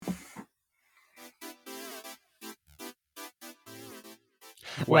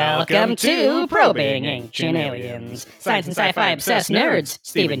Welcome to Probing Ancient Aliens. Science and sci-fi obsessed nerds,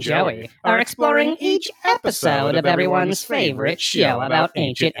 Steve and Joey, are exploring each episode of everyone's favorite show about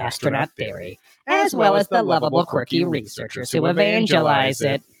ancient astronaut theory, as well as the lovable, quirky researchers who evangelize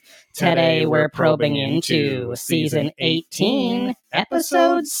it. Today we're probing into Season 18,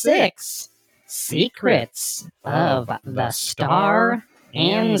 Episode 6, Secrets of the Star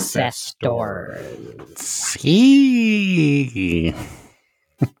Ancestors. See.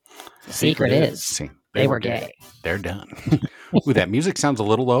 Secret is, they were gay. They're done. Ooh, that music sounds a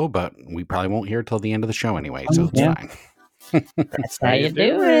little low, but we probably won't hear it till the end of the show anyway, so it's fine. That's how you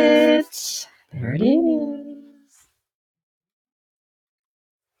do it. There it is.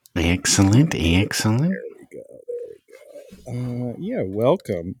 Excellent. There we go. Yeah,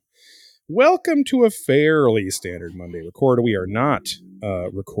 welcome. Welcome to a fairly standard Monday record. We are not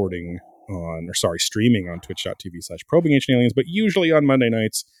streaming on twitch.tv/probing ancient aliens, but usually on Monday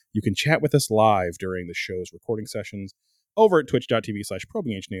nights, you can chat with us live during the show's recording sessions over at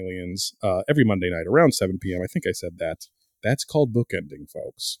twitch.tv/probing ancient aliens every Monday night around 7 p.m. I think I said that. That's called bookending,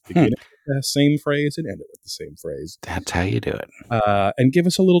 folks. Begin it with the same phrase and end it with the same phrase. That's how you do it. And give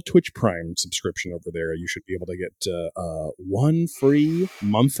us a little Twitch Prime subscription over there. You should be able to get one free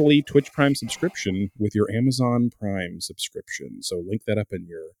monthly Twitch Prime subscription with your Amazon Prime subscription. So link that up in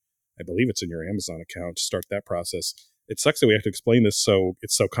I believe it's in your Amazon account to start that process. It sucks that we have to explain this, so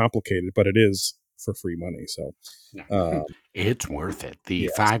it's so complicated, but it is for free money. So it's worth it. The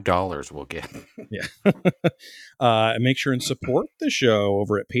 $5 we'll get. Yeah. And make sure and support the show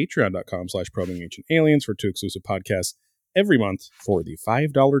over at patreon.com/probing ancient aliens for 2 exclusive podcasts every month for the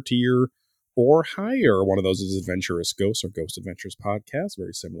 $5 tier or higher. One of those is Adventurous Ghosts or Ghost Adventures podcast,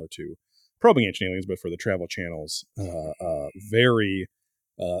 very similar to Probing Ancient Aliens, but for the travel channels. Very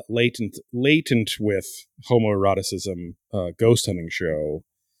latent with homoeroticism ghost hunting show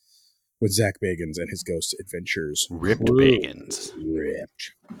with Zach Bagans and his ghost adventures. Ripped Bagans.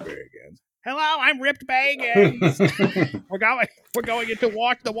 Hello, I'm Ripped Bagans. We're going into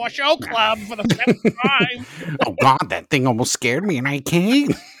the Washoe Club for the 7th time. Oh God, that thing almost scared me, and I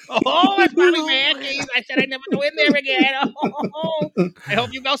came. Oh, I'm Bobby Mackey's. I said I'd never go in there again. Oh, I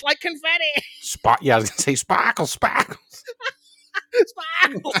hope you ghosts like confetti. I was gonna say sparkles. Sparkles.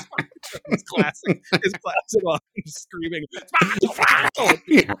 It's classic. It's classic. I'm screaming. Sparkles.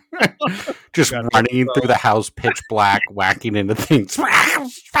 Yeah. Just running through the house, pitch black, whacking into things.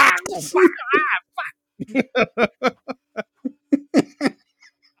 Sparkles.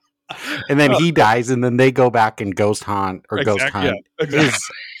 And then he dies, and then they go back and ghost hunt his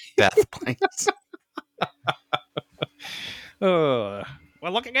death place. We're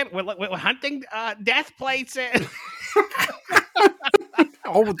hunting death places.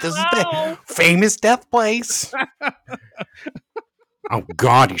 Oh, this is the famous death place. Oh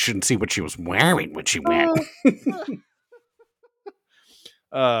God, you shouldn't see what she was wearing when she went.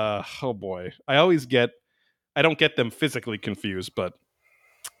 Oh boy, I don't get them physically confused, but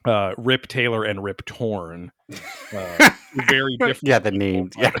Rip Taylor and Rip Torn, very different. Yeah, the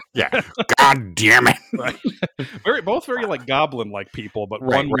names. Yeah. God damn it! Right. both very like goblin-like people, but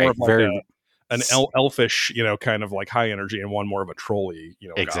one more of like very an elfish, kind of like high energy, and one more of a trolly,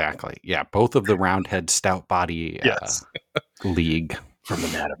 Exactly. Goblin. Yeah, both of the roundhead, stout body league from the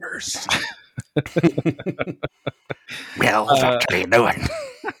metaverse. Well, what are you doing?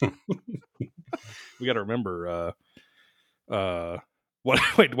 We got to remember. What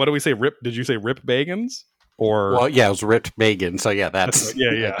do we say? Did you say Rip Bagans? Or well, yeah, it was Ripped Bagans. So yeah, that's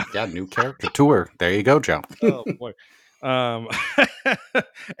yeah. New caricature. There you go, Joe. Oh boy.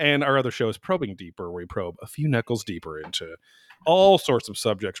 And our other show is Probing Deeper, where we probe a few knuckles deeper into all sorts of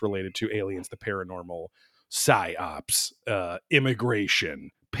subjects related to aliens, the paranormal, psyops,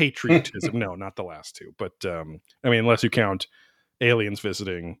 immigration, patriotism. No, not the last two, but unless you count aliens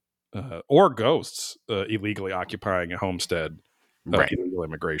visiting or ghosts illegally occupying a homestead, illegal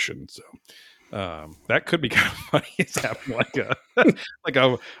immigration. So that could be kind of funny. It's happening like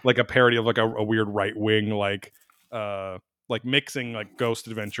a parody of like a weird right wing like mixing like Ghost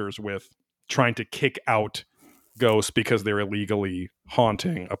Adventures with trying to kick out ghosts because they're illegally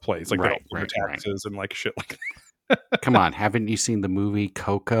haunting a place, like they don't pay their taxes and like shit like that. Come on, haven't you seen the movie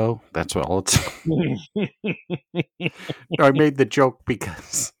Coco? That's what all it's. I made the joke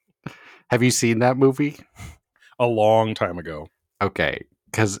because. Have you seen that movie? A long time ago. Okay,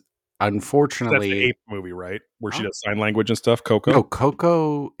 because unfortunately, that's the Ape movie, right? Where she does sign language and stuff. Coco. No,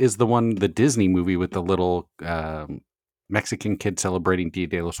 Coco is the Disney movie with the little Mexican kid celebrating Dia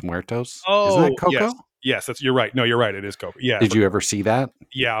de los Muertos. Oh, isn't that Coco? Yes, you're right. No, you're right. It is Coco. Yeah. Did you ever see that?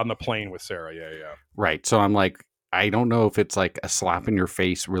 Yeah, on the plane with Sarah. Yeah. Right. So I'm like, I don't know if it's like a slap in your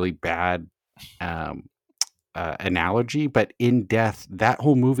face, really bad analogy, but in Death, that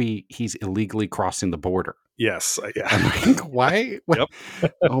whole movie, he's illegally crossing the border. Yes. Yeah. I'm like, why? Yep.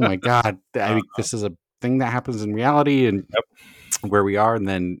 Oh my God. I mean, this is a thing that happens in reality and where we are. And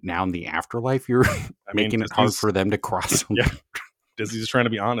then now in the afterlife, you're making it hard for them to cross. Yeah. Disney's just trying to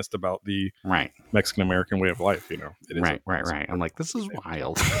be honest about the Mexican American way of life, you know. It is right. I'm like, this is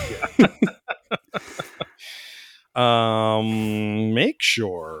wild. Make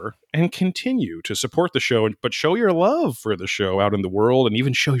sure and continue to support the show, but show your love for the show out in the world, and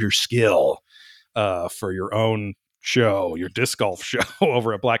even show your skill for your own show, your disc golf show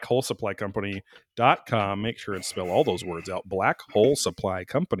over at blackholesupplycompany.com. Make sure and spell all those words out,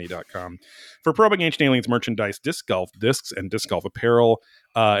 blackholesupplycompany.com, for Probing Ancient Aliens merchandise, disc golf discs, and disc golf apparel.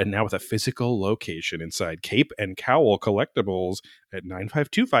 And now with a physical location inside Cape and Cowl Collectibles at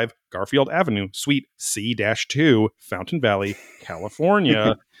 9525 Garfield Avenue, Suite C-2, Fountain Valley,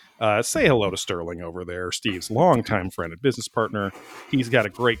 California. Say hello to Sterling over there, Steve's longtime friend and business partner. He's got a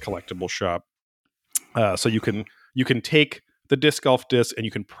great collectible shop. So you can take the disc golf discs and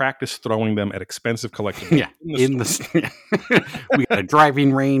you can practice throwing them at expensive collectibles. Yeah, in the we got a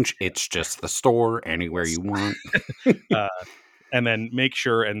driving range. It's just the store, anywhere you want. And then make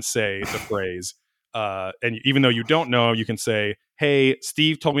sure and say the phrase. And even though you don't know, you can say, "Hey,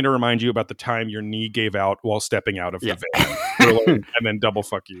 Steve told me to remind you about the time your knee gave out while stepping out of the van." And then double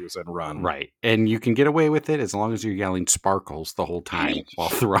fuck yous and run. Right. And you can get away with it as long as you're yelling sparkles the whole time while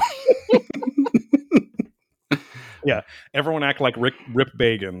throwing. Yeah, everyone act like Rip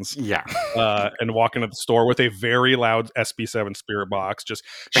Bagans. Yeah, and walk into the store with a very loud SB7 spirit box. Just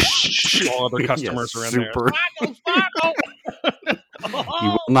all other customers are in there. Sparkle! You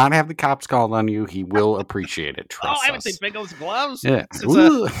will not have the cops called on you. He will appreciate it. Trust I haven't seen Bingo's gloves since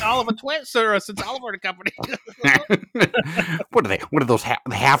Oliver Twist or since Oliver and Company. What are they? What are those?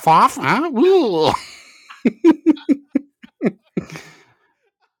 Half off? Huh?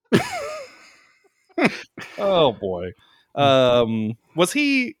 Oh boy. Was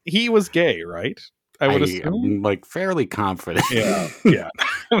he was gay, right? I would assume. I'm like fairly confident. Yeah.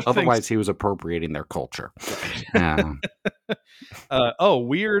 Otherwise he was appropriating their culture.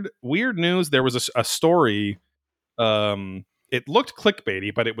 Weird news. There was a story. It looked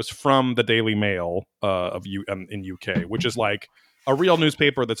clickbaity, but it was from the Daily Mail in UK, which is like a real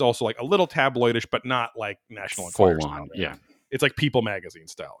newspaper that's also like a little tabloidish, but not like National Enquirer. Full on, yeah. It's like People magazine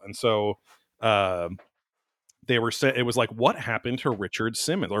style. And so they were saying, it was like, what happened to Richard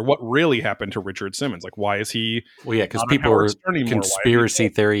Simmons, or what really happened to Richard Simmons? Like, why is he? Well, yeah, because people were conspiracy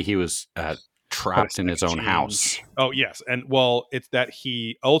theory. He was trapped in his own house. Oh yes, and well, it's that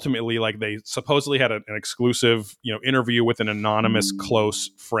he ultimately, like, they supposedly had an exclusive, interview with an anonymous close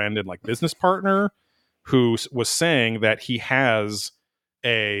friend and like business partner, who was saying that he has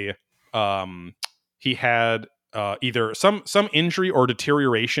he had either some injury or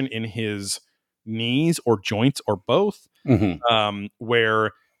deterioration in his knees or joints or both,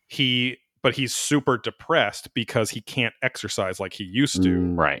 where he's super depressed because he can't exercise like he used to.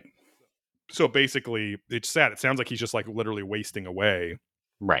 Right. So basically, it's sad. It sounds like he's just like literally wasting away.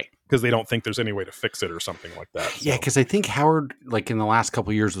 Right. Because they don't think there's any way to fix it or something like that. So. Yeah, because I think Howard, like in the last couple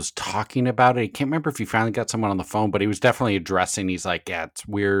of years, was talking about it. I can't remember if he finally got someone on the phone, but he was definitely addressing. He's like, yeah, it's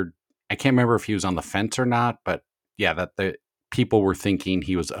weird. I can't remember if he was on the fence or not, but yeah, that the people were thinking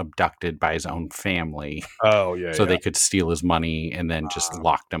he was abducted by his own family. Oh, yeah. So they could steal his money and then just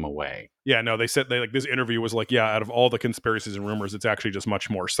locked him away. Yeah, no, they said this interview was like, yeah, out of all the conspiracies and rumors, it's actually just much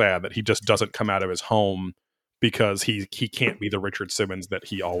more sad that he just doesn't come out of his home because he can't be the Richard Simmons that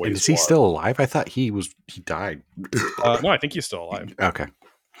he always was. Is he still alive? I thought he died. No, I think he's still alive. Okay.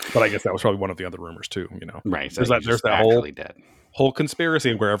 But I guess that was probably one of the other rumors too, Right. So there's that whole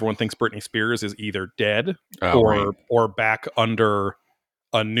conspiracy where everyone thinks Britney Spears is either dead or back under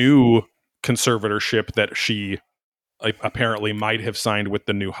a new conservatorship that she apparently might have signed with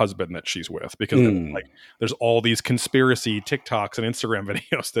the new husband that she's with, because there's all these conspiracy TikToks and Instagram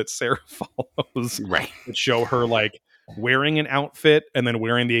videos that Sarah follows that show her like wearing an outfit and then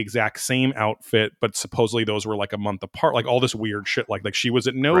wearing the exact same outfit, but supposedly those were like a month apart, like all this weird shit. Like she was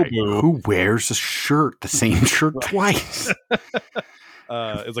at Nobu. Right. Who wears the same shirt twice?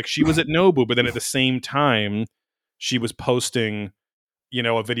 It's like she was at Nobu, but then at the same time she was posting,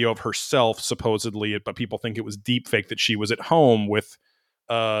 a video of herself supposedly, but people think it was deep fake, that she was at home with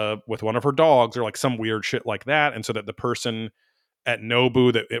one of her dogs or like some weird shit like that. And so that the person at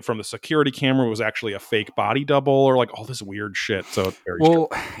Nobu from the security camera was actually a fake body double, or like all this weird shit. So it's very strange.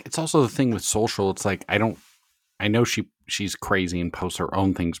 It's also the thing with social. It's like, I I know she's crazy and posts her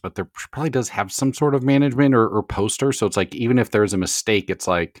own things, but she probably does have some sort of management or poster. So it's like, even if there's a mistake, it's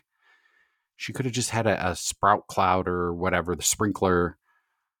like she could have just had a sprout cloud or whatever, the sprinkler.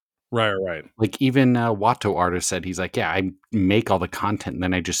 Right. Like even Watto artist said, he's like, yeah, I make all the content and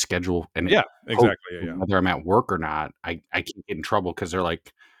then I just schedule. And Yeah, exactly. Yeah. whether I'm at work or not, I can't get in trouble because they're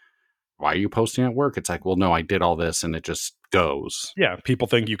like, why are you posting at work? It's like, well, no, I did all this and it just goes. Yeah, people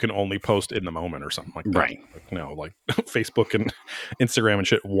think you can only post in the moment or something like that. Right. Like, no, like Facebook and Instagram and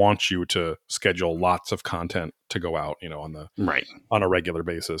shit want you to schedule lots of content to go out, on a regular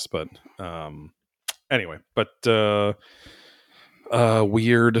basis. But anyway,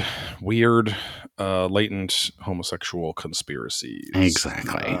 weird latent homosexual conspiracies.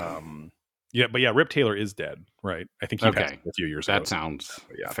 Exactly. But Rip Taylor is dead, right? I think he passed a few years ago. That sounds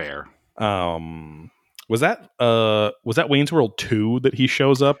fair. Was that Wayne's World 2 that he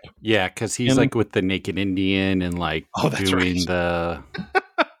shows up? Yeah, because he's like with the naked Indian and like doing the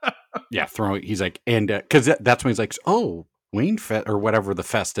throwing. He's like, and because that's when he's like, oh, Wayne Fest or whatever the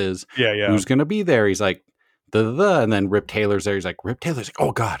fest is. Yeah. Who's gonna be there? He's like, and then Rip Taylor's there. He's like, Rip Taylor's like,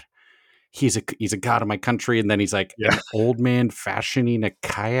 oh God, he's a god of my country. And then he's like, an old man fashioning a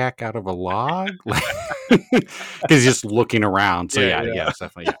kayak out of a log, because he's just looking around. So yeah,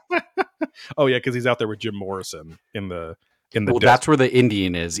 definitely. Yeah. Oh yeah, because he's out there with Jim Morrison in the. Well, that's where the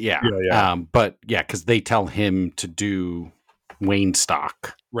Indian is. Yeah. But yeah, because they tell him to do Wayne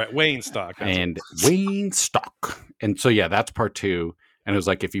Stock. Right, Wayne Stock. Wayne Stock. And so yeah, that's part 2. And it was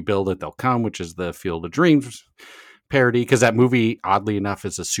like, if you build it, they'll come, which is the Field of Dreams parody. Because that movie, oddly enough,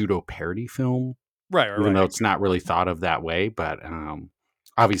 is a pseudo parody film. Right. Even though it's not really thought of that way. But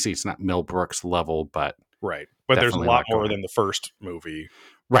obviously, it's not Mel Brooks level. But right. But there's a lot more than the first movie.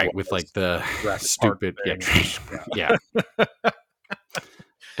 Right. With like the stupid. Yeah.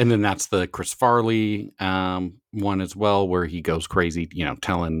 And then that's the Chris Farley one as well, where he goes crazy,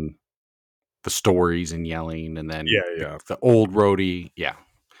 telling the stories and yelling, and then the old roadie,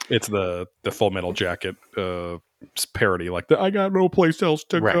 it's the Full Metal Jacket parody, like the I got no place else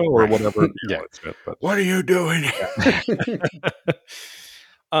to go or whatever. What are you doing?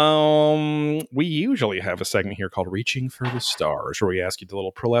 We usually have a segment here called Reaching for the Stars, where we ask you, the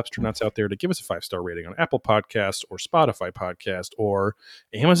little prolapstronauts out there, to give us a 5-star rating on Apple Podcasts or Spotify Podcast or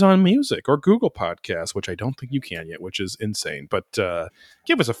Amazon Music or Google Podcasts, which I don't think you can yet, which is insane. But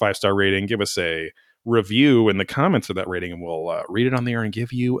give us a 5-star rating, give us a review in the comments of that rating, and we'll read it on the air and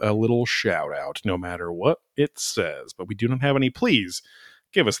give you a little shout out, no matter what it says. But we do not have any. Please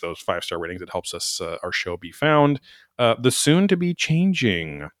give us those 5-star ratings. It helps us, our show, be found. The soon-to-be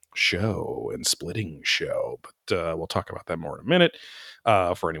changing show and splitting show, but we'll talk about that more in a minute.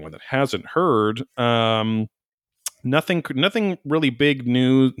 For anyone that hasn't heard, nothing really big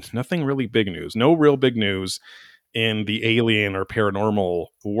news. No real big news in the alien or paranormal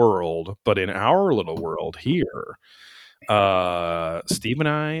world, but in our little world here, Steve and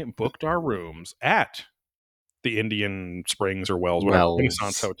I booked our rooms at the Indian Springs or Wells,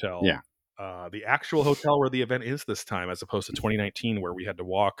 Renaissance Hotel. Yeah. The actual hotel where the event is this time, as opposed to 2019, where we had to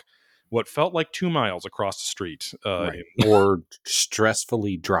walk what felt like 2 miles across the street. Or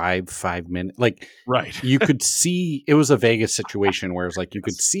stressfully drive 5 minutes. Like, right. You could see, it was a Vegas situation where it's like, you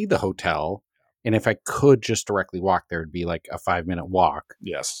could see the hotel. And if I could just directly walk there, it'd be like a 5-minute walk.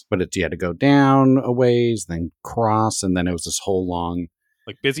 Yes. But you had to go down a ways, then cross. And then it was this whole long,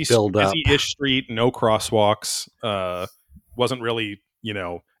 like busy-ish street, no crosswalks. Wasn't really,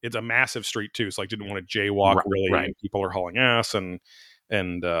 it's a massive street too, so I didn't want to jaywalk really. People are hauling ass, and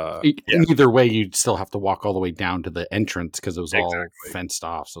either way, you'd still have to walk all the way down to the entrance because it was all fenced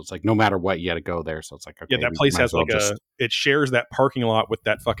off. So it's like, no matter what, you had to go there. So it's like, okay, that place has it shares that parking lot with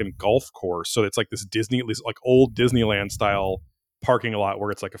that fucking golf course. So it's like this like old Disneyland style parking lot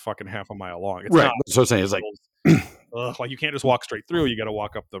where it's like a fucking half a mile long. It's not, so I'm saying it's like. Like you can't just walk straight through. You got to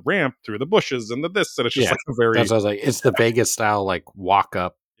walk up the ramp through the bushes and this, and it's just like a very. That's what I was like. It's the Vegas style, like walk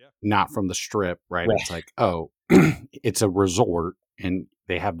up, not from the strip, right? It's like, it's a resort, and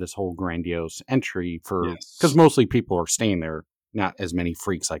they have this whole grandiose entry for because mostly people are staying there, not as many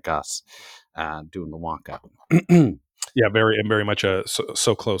freaks like us doing the walk up. Very much a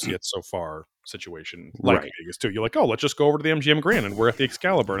so close yet so far situation, like Vegas too. You're like, oh, let's just go over to the MGM Grand, and we're at the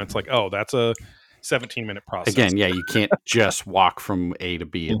Excalibur, and it's like, oh, that's a 17-minute process. Again, you can't just walk from A to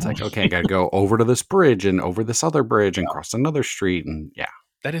B. It's like, okay, I got to go over to this bridge and over this other bridge and cross another street. And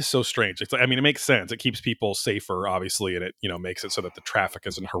that is so strange. It's like, it makes sense. It keeps people safer, obviously, and it, makes it so that the traffic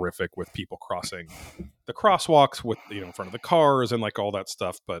isn't horrific with people crossing the crosswalks with, in front of the cars and like all that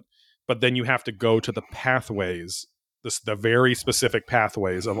stuff. But then you have to go to the pathways, the very specific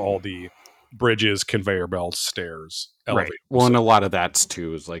pathways of all the bridges, conveyor belts, stairs, Right. elevators. Well, and a lot of that's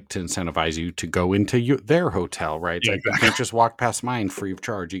too is like to incentivize you to go into their hotel, right? It's Yeah, like you can't just walk past mine free of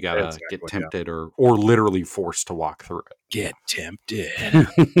charge. You gotta get Exactly, tempted or literally forced to walk through get tempted.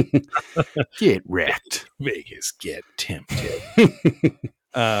 it. Get wrecked. Vegas, get tempted.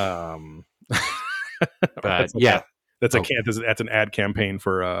 But yeah, that's an ad campaign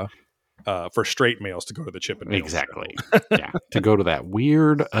for straight males to go to the Chip and Dale exactly. show. Yeah, to go to that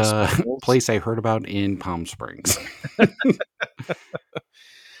weird place I heard about in Palm Springs.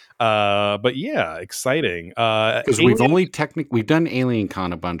 But yeah, exciting. Because we've done Alien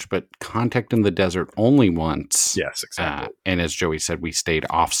Con a bunch, but Contact in the Desert only once. Yes, exactly. And as Joey said, we stayed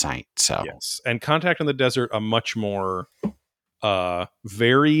offsite. So yes, and Contact in the Desert, a much more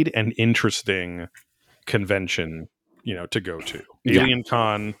varied and interesting convention, to go to. Alien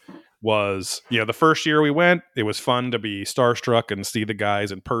Con was, the first year we went, it was fun to be starstruck and see the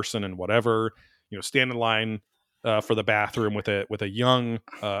guys in person and whatever. Stand in line for the bathroom with a young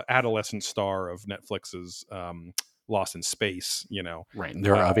adolescent star of Netflix's Lost in Space. Right,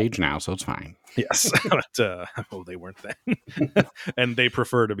 they're of age now, so it's fine. Yes, but they weren't then, and they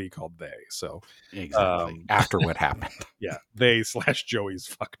prefer to be called they. So exactly after what happened, yeah, they / Joey's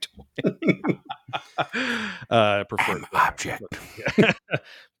fuck toy. Preferred object.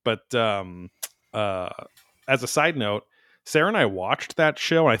 But as a side note, Sarah and I watched that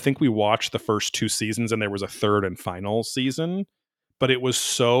show, and I think we watched the first 2 seasons, and there was a third and final season, but it was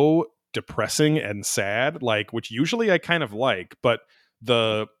so depressing and sad, which usually I kind of like, but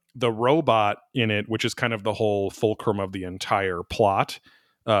the robot in it, which is kind of the whole fulcrum of the entire plot,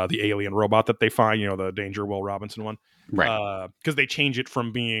 the alien robot that they find, the Danger Will Robinson one, right? Because they change it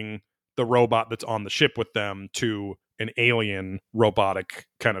from being the robot that's on the ship with them to an alien robotic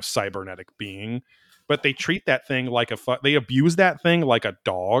kind of cybernetic being. But they treat that thing like they abuse that thing like a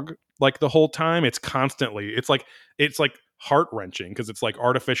dog, the whole time. It's constantly, it's like heart wrenching, because it's like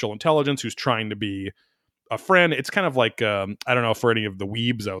artificial intelligence who's trying to be a friend. It's kind of like, I don't know, for any of the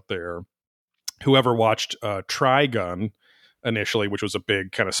weebs out there, whoever watched Trigun initially, which was a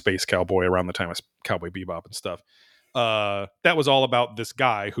big kind of space cowboy around the time of Cowboy Bebop and stuff. That was all about this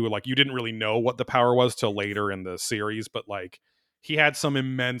guy who, you didn't really know what the power was till later in the series, but he had some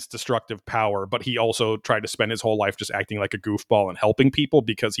immense destructive power, but he also tried to spend his whole life just acting like a goofball and helping people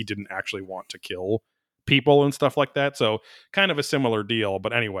because he didn't actually want to kill people and stuff like that. So kind of a similar deal.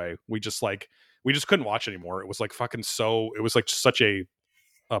 But anyway, we just couldn't watch anymore. It was it was such a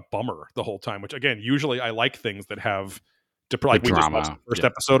bummer the whole time, which again, usually I like things that have we drama. Just watched the first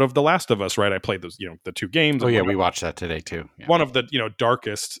episode of The Last of Us, right? I played those, the 2 games. Oh yeah, we watched that today too. Yeah. One of the,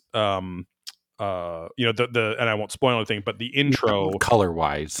 darkest, and I won't spoil anything, but the intro, color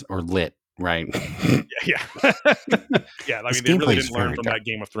wise or lit, right? yeah. Yeah. I mean, they really didn't learn from that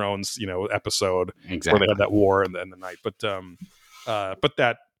Game of Thrones, episode where they had that war and then the night. But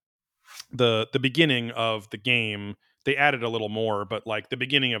that the beginning of the game, they added a little more, but the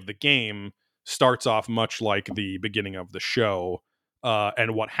beginning of the game starts off much like the beginning of the show,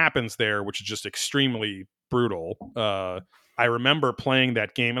 and what happens there, which is just extremely brutal. I remember playing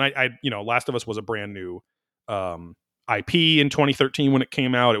that game, and I Last of Us was a brand new IP in 2013 when it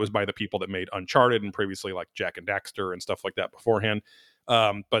came out. It was by the people that made Uncharted and previously Jak and Daxter and stuff like that beforehand.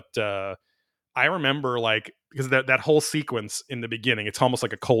 But I remember because that whole sequence in the beginning, it's almost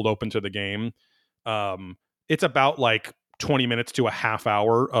like a cold open to the game. It's about 20 minutes to a half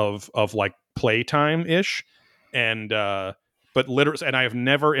hour of playtime ish, and but literally, and I have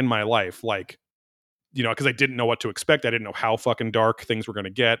never in my life because I didn't know what to expect. I didn't know how fucking dark things were going to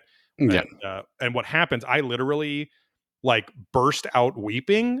get. Yeah. And what happens, I literally burst out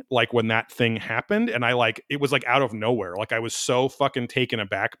weeping when that thing happened, and it was out of nowhere. I was so fucking taken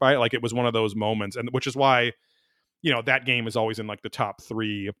aback by it. It was one of those moments, and which is why that game is always in the top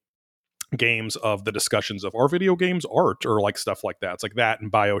 3 games of the discussions of, are video games art, or stuff like that. It's that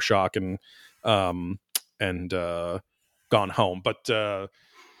and BioShock and Gone Home. But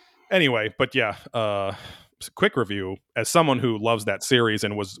anyway, but yeah, quick review. As someone who loves that series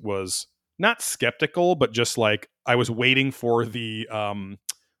and was not skeptical, but just I was waiting for the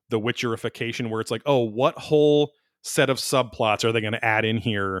Witcherification, where it's oh, what whole set of subplots are they going to add in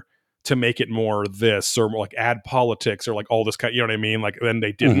here to make it more this, or more add politics, or all this kind, you know what I mean? Then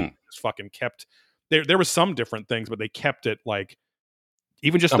they didn't. Mm-hmm. Just fucking kept there was some different things, but they kept it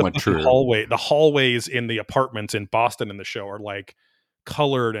even just the hallways in the apartments in Boston in the show are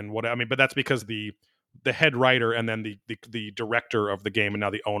colored and what I mean, but that's because the head writer and then the director of the game, and now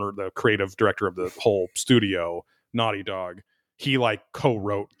the owner, the creative director of the whole studio, Naughty Dog, he like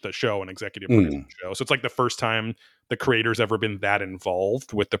co-wrote the show and executive produced the show. So it's like the first time the creator's ever been that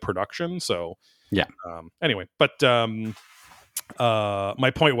involved with the production. So yeah. Anyway, but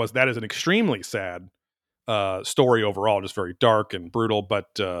my point was that is an extremely sad story overall, just very dark and brutal.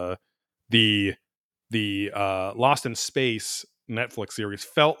 But the Lost in Space Netflix series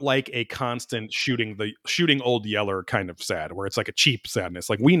felt like a constant shooting Old Yeller kind of sad, where it's like a cheap sadness.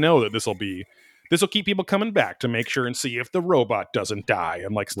 Like, we know that this will keep people coming back to make sure and see if the robot doesn't die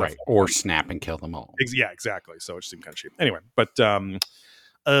and like stuff, right? Or snap and kill them all. Yeah, exactly. So it seemed kind of cheap. Anyway, but so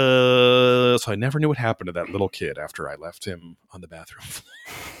I never knew what happened to that little kid after I left him on the bathroom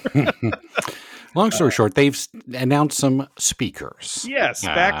floor. Long story short, they've announced some speakers. Yes,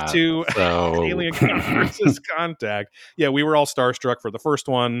 back to Alien versus Contact. Yeah, we were all starstruck for the first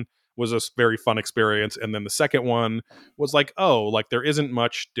one. Was a very fun experience, and then the second one was like, oh, like there isn't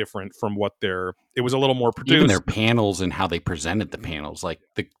much different from what it was a little more produced. Even their panels and how they presented the panels, like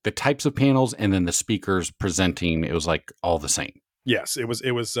the types of panels, and then the speakers presenting, it was like all the same. Yes, it was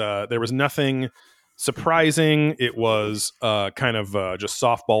there was nothing surprising. It was kind of just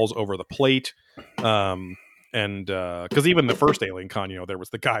softballs over the plate. And because even the first Alien Con, there was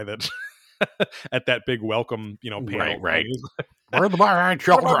the guy that at that big welcome, panel. Right. Where are the black-eyed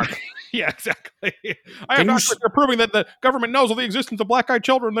children? Yeah, exactly. I am not proving that the government knows of the existence of black-eyed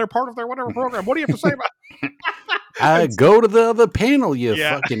children. They're part of their whatever program. What do you have to say about it? Go to the other panel, you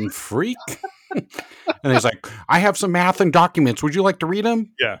fucking freak. And he's like, I have some math and documents. Would you like to read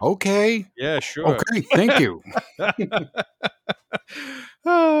them? Yeah. Okay. Yeah, sure. Okay, thank you.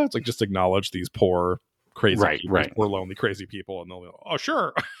 It's like, just acknowledge these poor, crazy people, right. Poor, lonely, crazy people. And they'll go, oh,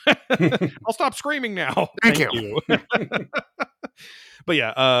 sure. I'll stop screaming now. Thank you. But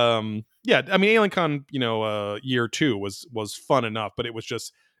yeah, I mean, Alien Con, year 2 was fun enough, but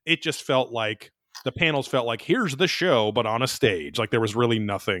it just felt like the panels felt like, here's the show, but on a stage. Like, there was really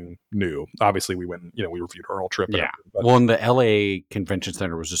nothing new. Obviously, we went, we reviewed our whole trip. Yeah. Well, and the LA Convention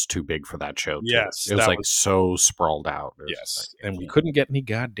Center was just too big for that show. Too. Yes. It was like so sprawled out. Yes. And we couldn't get any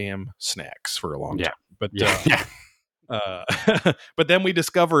goddamn snacks for a long time. But, but then we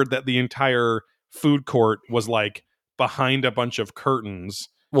discovered that the entire food court was like behind a bunch of curtains.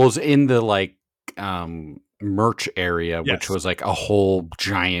 Well, it was in the like, merch area, which was like a whole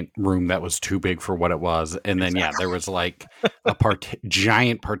giant room that was too big for what it was, and then there was like a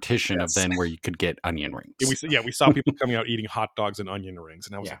giant partition of then where you could get onion rings. We saw people coming out eating hot dogs and onion rings,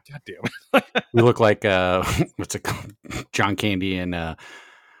 and I was like, God damn it. We look like what's it called, John Candy and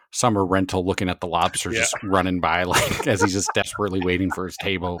Summer Rental looking at the lobster just running by, like, as he's just desperately waiting for his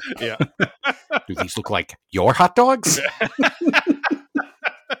table. Yeah. Do these look like your hot dogs?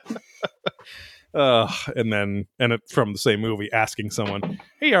 And from the same movie, asking someone,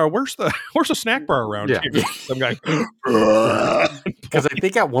 "Hey, where's the snack bar around here?" Some guy, because I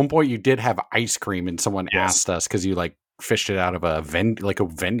think at one point you did have ice cream, and someone asked us because you like fished it out of a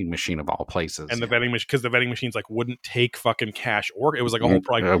vending machine of all places, and the vending machine, because the vending machines like wouldn't take fucking cash, or it was like a whole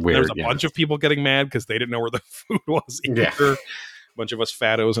problem. There was a bunch of people getting mad because they didn't know where the food was either. A bunch of us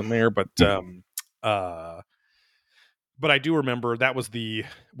fattos in there, but I do remember that was we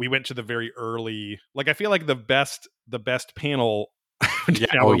went to the very early, like, I feel like the best panel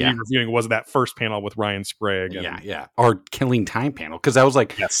reviewing was that first panel with Ryan Sprague. And, our Killing Time panel. Cause I was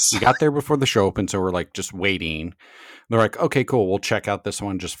like, we got there before the show opened. So we're like just waiting. They're like, okay, cool. We'll check out this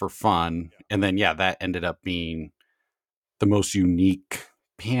one just for fun. And then, that ended up being the most unique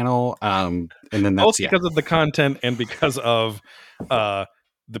panel. And then that's because of the content and because of the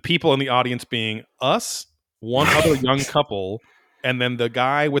people in the audience being us, one other young couple, and then the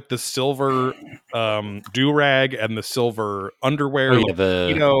guy with the silver do-rag and the silver underwear.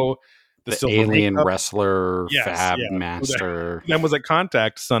 The silver alien makeup. Wrestler, Fab Master. Then was at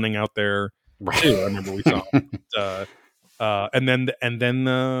Contact sunning out there too. I remember we saw him. And then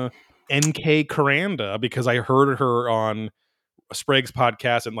the NK Karanda, because I heard her on Sprague's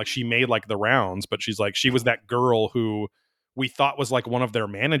podcast, and like she made like the rounds, but she's like, she was that girl who we thought was like one of their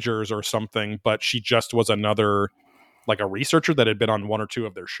managers or something, but she just was another, like, a researcher that had been on one or two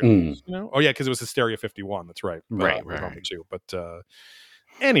of their shows. Oh yeah, because it was Hysteria 51. That's right. Right. Too. But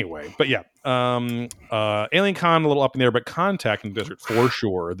anyway, but Alien Con a little up in there, but Contact in the Desert for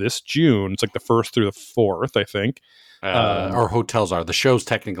sure this June. It's like the 1st through the 4th, I think. Our hotels are. The show's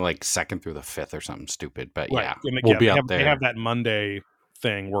technically like 2nd through the 5th or something stupid, but we'll be up there. They have that Monday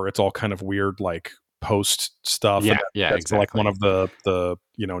thing where it's all kind of weird, like post stuff. That's exactly. Like one of the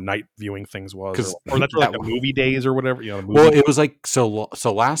night viewing things was, or that's like the movie days or whatever. It was like so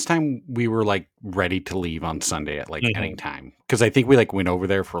last time we were like ready to leave on Sunday at like any time, because I think we like went over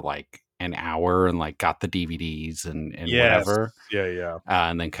there for like an hour and like got the DVDs and Yes. whatever, Yeah.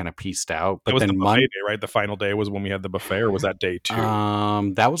 and then kind of pieced out. That But was then the buffet day, right? The final day was when we had the buffet, or was that day 2?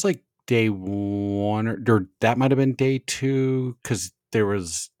 that was like day 1, or that might have been day 2 because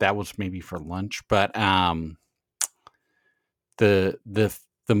that was maybe for lunch. But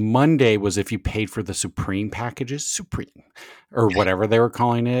the Monday was if you paid for the Supreme packages, or whatever they were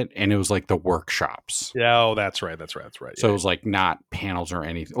calling it, and it was like the workshops. Yeah, that's right. So it was like not panels or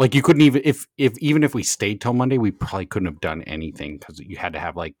anything. Like you couldn't even even if we stayed till Monday, we probably couldn't have done anything because you had to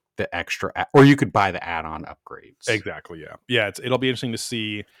have like the extra, or you could buy the add-on upgrades. Exactly. Yeah. It'll be interesting to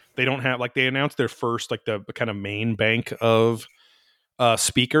see. They don't have they announced their first like the kind of main bank of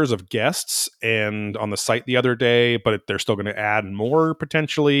speakers of guests and on the site the other day, but they're still going to add more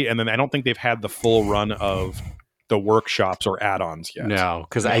potentially. And then I don't think they've had the full run of the workshops or add-ons yet. No,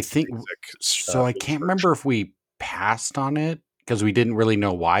 because I think so. I can't remember if we passed on it because we didn't really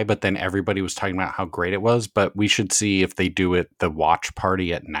know why, but then everybody was talking about how great it was. But we should see if they do it the watch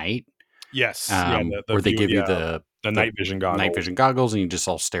party at night. Yes, where they give you the night vision goggles, and you just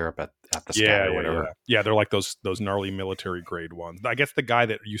all stare up at the sky or whatever. Yeah, they're like those gnarly military grade ones. I guess the guy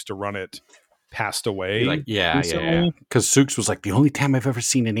that used to run it passed away. Like, yeah. Because Sooks was like, the only time I've ever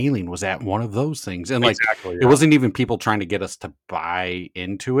seen an alien was at one of those things, and like it wasn't even people trying to get us to buy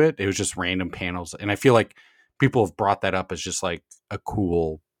into it. It was just random panels, and I feel like people have brought that up as just like a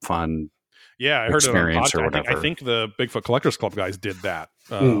cool, fun. Yeah, I heard it on a podcast. I think the Bigfoot Collectors Club guys did that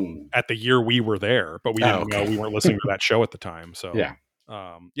at the year we were there, but we didn't know, we weren't listening to that show at the time. So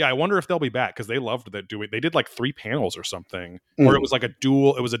I wonder if they'll be back because they loved that. They did like 3 panels or something, where it was like it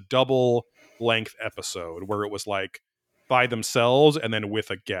was a double length episode where it was like by themselves and then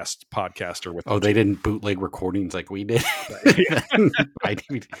with a guest podcaster with them. They didn't bootleg recordings like we did.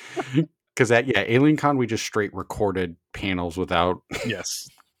 Because Alien Con, we just straight recorded panels without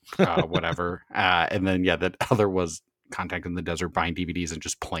whatever. And then the other was Contact in the Desert, buying DVDs and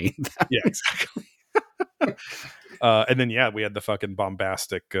just playing them. Yeah, exactly. And then we had the fucking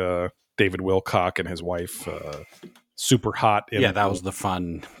bombastic David Wilcock and his wife, super hot. That was the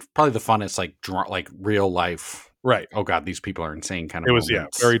fun, probably the funnest, like real life. Right. Oh God, these people are insane. Kind of. It was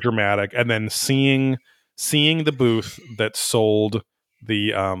moments. Very dramatic. And then seeing the booth that sold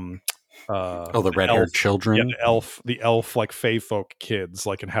the the red-haired children, the elf like fae folk kids,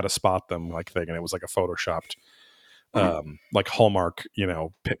 like, and how to spot them, like thing, and it was like a photoshopped like Hallmark,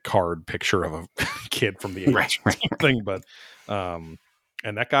 card picture of a kid from the 80s thing. But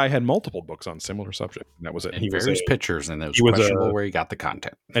and that guy had multiple books on similar subject, and that was it. And various pictures, and it was questionable where he got the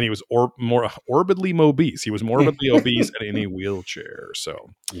content. And he was more morbidly obese. He was morbidly obese and in a wheelchair. So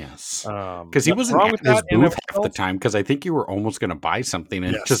yes, because he wasn't at his booth half the time. Because I think you were almost going to buy something,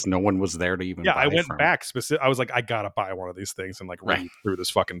 and just no one was there to even. Yeah, I went back I was like, I gotta buy one of these things, and like read through this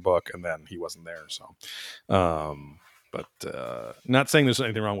fucking book, and then he wasn't there. So, but not saying there's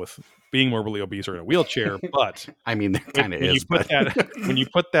anything wrong with being morbidly obese or in a wheelchair, but I mean, there kind of is. When you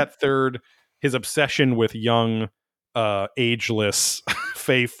put that third, his obsession with young, ageless,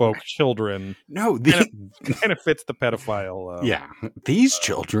 fae folk children, kind of fits the pedophile. These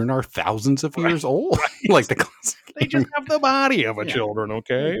children are thousands of years old. Like the classic. They just have the body of a children,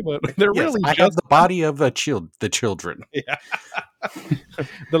 okay, but they're really. I have the body of the children. Yeah,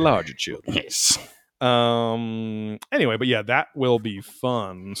 the larger children. Yes. Anyway, but that will be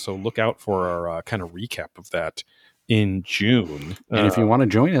fun. So look out for our kind of recap of that in June. And if you want to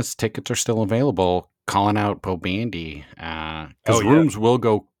join us, tickets are still available. Calling out Bo Bandy, because rooms will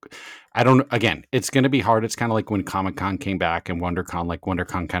go. Again, it's going to be hard. It's kind of like when Comic-Con came back and WonderCon. Like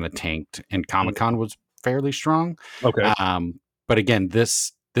WonderCon kind of tanked, and Comic-Con was fairly strong. Okay. But again,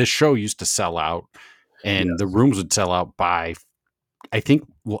 this show used to sell out, and the rooms would sell out by, I think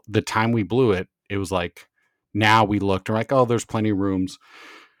the time we blew it. It was like, now we looked and we're like, oh, there's plenty of rooms.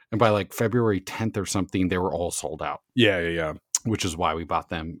 And by like February 10th or something, they were all sold out. Yeah. Which is why we bought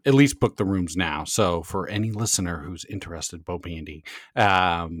them. At least book the rooms now. So for any listener who's interested, Bo Bandy,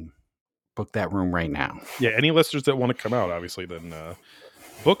 book that room right now. Yeah, any listeners that want to come out, obviously, then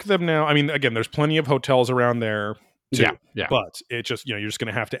book them now. I mean, again, there's plenty of hotels around there too. Yeah. But it just, you're just going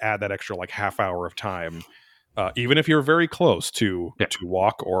to have to add that extra like half hour of time. Even if you're very close to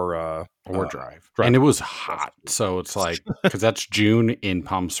walk or drive. And it was hot, so it's like, because that's June in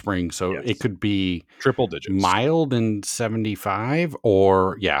Palm Springs, so it could be triple digits, mild and either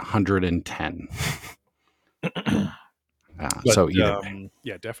 110. So either way.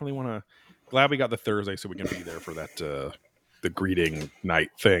 Definitely want to. Glad we got the Thursday so we can be there for that the greeting night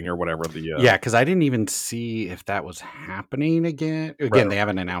thing or whatever. Because I didn't even see if that was happening again. They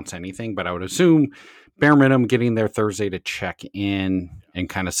haven't announced anything, but I would assume bare minimum, getting there Thursday to check in and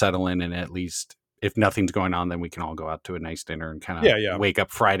kind of settle in, and at least if nothing's going on, then we can all go out to a nice dinner and kind of wake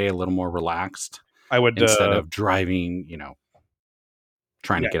up Friday a little more relaxed. I would instead of driving,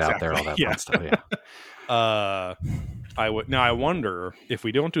 trying to get out there, all that fun stuff. Yeah. I would. Now I wonder if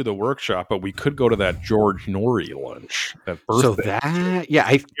we don't do the workshop, but we could go to that George Norrie lunch. That birthday. So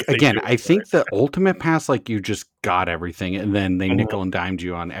that, I think the ultimate pass, like you just got everything, and then they nickel and dimed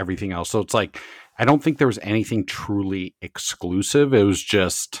you on everything else. So it's like I don't think there was anything truly exclusive. It was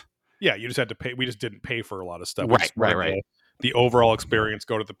just you just had to pay. We just didn't pay for a lot of stuff. Right. The overall experience,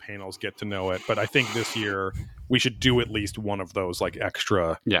 go to the panels, get to know it. But I think this year we should do at least one of those like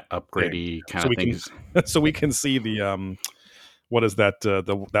extra, upgradey kind of things, so we can see the what is that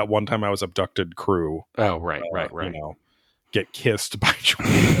that one time I was abducted crew. Oh, right. Get kissed by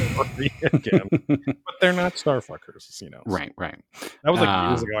George again, but they're not starfuckers, Right. That was like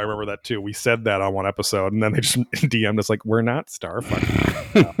years ago. I remember that too. We said that on one episode, and then they just DM'd us like, "We're not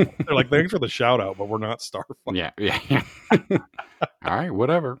starfuckers." They're like, "Thanks for the shout out, but we're not starfuckers." Yeah. All right,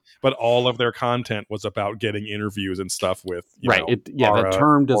 whatever. But all of their content was about getting interviews and stuff with that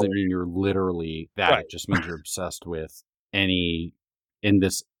term doesn't mean you're literally that. Right. It just means you're obsessed with any in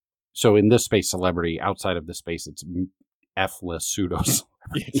this. So in this space, celebrity outside of the space, it's F-less pseudos.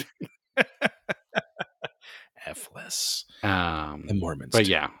 F-less. The Mormons. But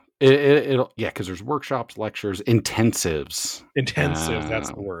yeah. It'll because there's workshops, lectures, intensives. That's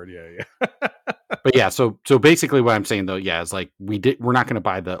the word. Yeah. But yeah, so basically what I'm saying though, is like we're not going to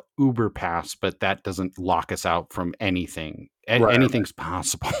buy the Uber pass, but that doesn't lock us out from anything. Anything's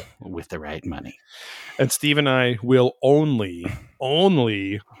possible with the right money. And Steve and I will only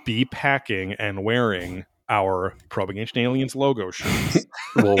be packing and wearing our Probing Ancient Aliens logo shirts.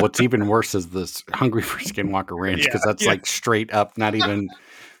 Well, what's even worse is this Hungry for Skinwalker Ranch, because that's like straight up, not even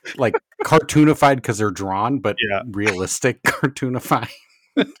like cartoonified because they're drawn, but realistic cartoonified.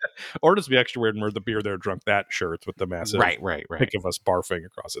 Or just be extra weird and wear the beer there drunk that shirts with the massive right pic of us barfing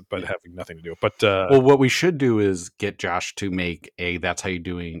across it, but having nothing to do. But well, what we should do is get Josh to make a That's How You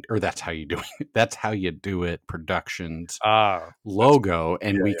Doing It Productions logo,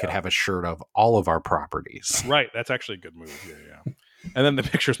 and we could have a shirt of all of our properties. Right, that's actually a good move. Yeah. And then the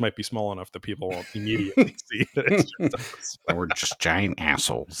pictures might be small enough that people won't immediately see that it's just us. We're just giant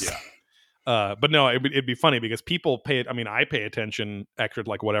assholes. Yeah. But no, it'd be funny because people pay it. I mean, I pay attention extra,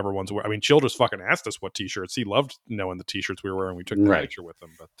 like whatever ones were. I mean, Chill just fucking asked us what t-shirts. He loved knowing the t-shirts we were wearing. We took the picture with him,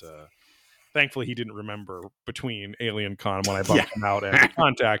 but thankfully he didn't remember between Alien Con when I bumped him out and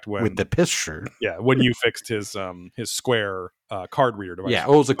Contact with the piss shirt. Yeah, when you fixed his Square card reader device. Yeah, it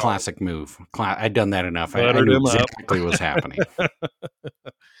was a classic move. I'd done that enough. I knew exactly what was happening.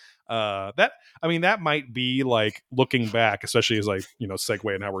 That might be like looking back, especially as like,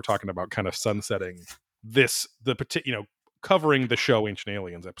 segue and how we're talking about kind of sunsetting covering the show Ancient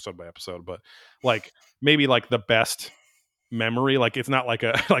Aliens episode by episode, but like maybe like the best memory, like it's not like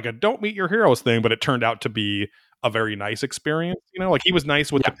a don't meet your heroes thing, but it turned out to be a very nice experience. Like he was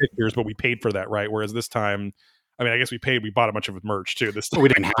nice with the pictures, but we paid for that, right? Whereas this time, I mean, I guess we bought a bunch of his merch too. We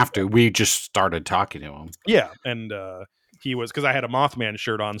didn't have to. We just started talking to him. Yeah, and he was, because I had a Mothman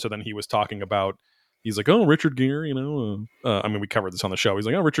shirt on, so then he was talking about, he's like, oh, Richard Gere, I mean, we covered this on the show. He's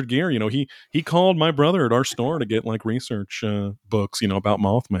like, oh, Richard Gere, he called my brother at our store to get like research books, about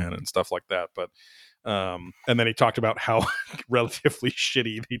Mothman and stuff like that. But and then he talked about how relatively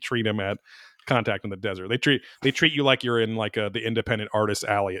shitty they treat him at Contact in the Desert. They treat you like you're in like the independent artist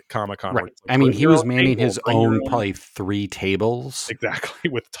alley at Comic-Con. Right. I mean, he was manning his own probably 3 tables.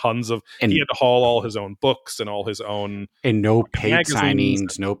 Exactly, with tons of, he had to haul all his own books and all his own, and no paid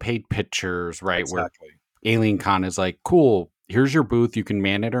signings, no paid pictures. Right. Exactly. Where Alien Con is like, cool, here's your booth, you can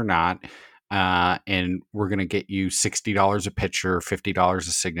man it or not. And we're going to get you $60 a picture, $50 a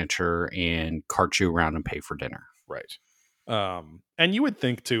signature, and cart you around and pay for dinner. Right. And you would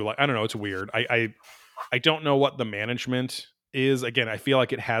think too, like, I don't know, it's weird. I don't know what the management is. Again, I feel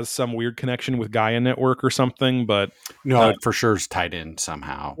like it has some weird connection with Gaia Network or something, but no, it for sure is tied in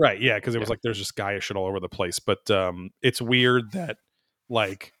somehow. Right. Yeah. Cause it was like, there's just Gaia shit all over the place, but, it's weird that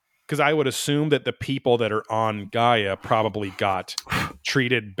like, cause I would assume that the people that are on Gaia probably got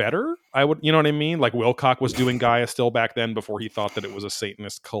treated better. You know what I mean? Like Wilcock was doing Gaia still back then before he thought that it was a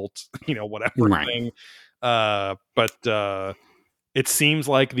Satanist cult, whatever thing. But it seems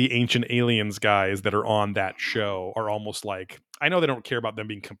like the Ancient Aliens guys that are on that show are almost like, I know they don't care about them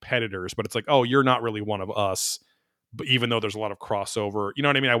being competitors, but it's like, oh, you're not really one of us. But even though there's a lot of crossover, you know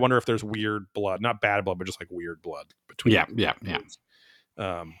what I mean? I wonder if there's weird blood, not bad blood, but just like weird blood between. Yeah.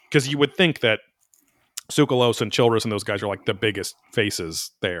 Because you would think that Tsoukalos and Childress and those guys are like the biggest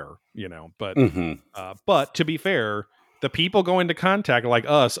faces there, but to be fair, the people going to Contact like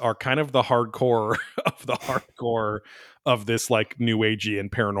us are kind of the hardcore of the hardcore of this like new agey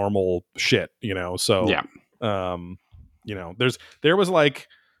and paranormal shit, so Yeah. there was like,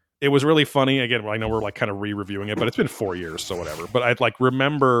 it was really funny. Again, I know we're like kind of re-reviewing it, but it's been 4 years, so whatever. But I'd like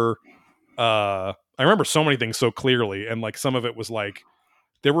remember, I remember so many things so clearly, and like some of it was like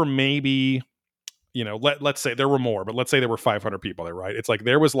there were maybe, let's say there were more, but let's say there were 500 people there, right? It's like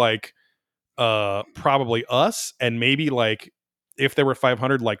there was like probably us and maybe like if there were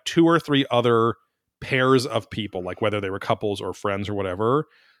 500, like 2 or 3 other pairs of people, like whether they were couples or friends or whatever,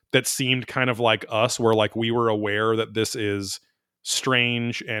 that seemed kind of like us, where like we were aware that this is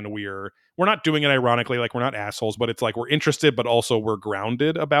strange and we're not doing it ironically, like we're not assholes, but it's like we're interested, but also we're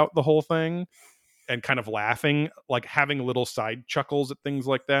grounded about the whole thing and kind of laughing, like having little side chuckles at things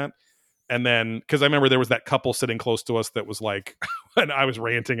like that. And then, because I remember there was that couple sitting close to us that was like, and I was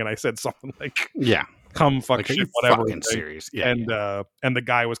ranting and I said something like, Yeah. come fuck Like, shit, are you whatever. fucking serious? Yeah. And the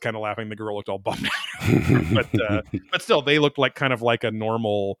guy was kind of laughing. The girl looked all bummed out. But still, they looked like kind of like a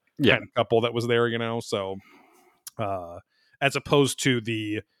normal kind of couple that was there, So, as opposed to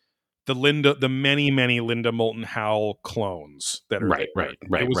the many Linda Moulton Howe clones that are right.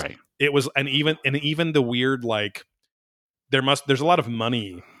 It was, and even the weird, like there's a lot of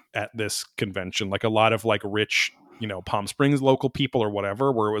money at this convention, like a lot of like rich, Palm Springs local people or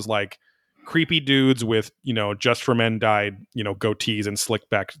whatever, where it was like creepy dudes with, just for men dyed, goatees and slick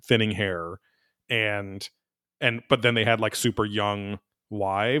back thinning hair. But then they had like super young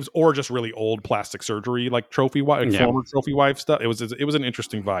wives or just really old plastic surgery, like trophy wife, former trophy wife stuff. It was an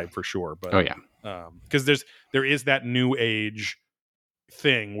interesting vibe for sure. But because there is that new age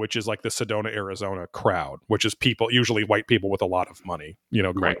thing, which is like the Sedona, Arizona crowd, which is people, usually white people with a lot of money, doing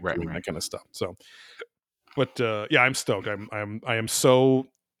that kind of stuff. So, but I'm stoked. I am so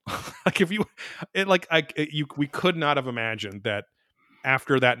like, we could not have imagined that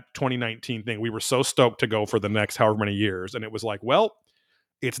after that 2019 thing, we were so stoked to go for the next however many years, and it was like, well,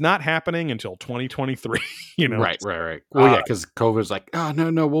 it's not happening until 2023. Right. Well, yeah, because COVID's like, oh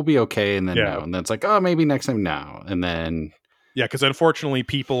no, we'll be okay, and then no, and then it's like, oh, maybe next time no, and then. Yeah, because unfortunately,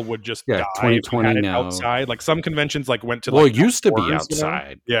 people would just die 2020 now. Outside. Like some conventions, like went to. Well, it used to be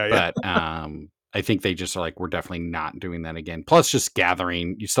outside. Yeah. But I think they just are like, we're definitely not doing that again. Plus, just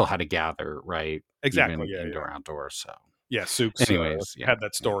gathering, you still had to gather, right? Exactly. Even indoor, outdoor. So yeah, Souks. Anyways, had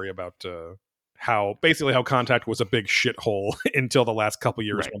that story about how Contact was a big shithole until the last couple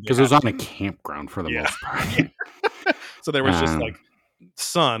years, because it was on a campground for the most part. So there was just like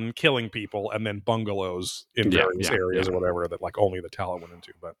sun killing people and then bungalows in various areas or whatever that like only the talent went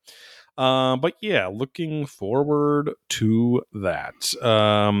into. But yeah, looking forward to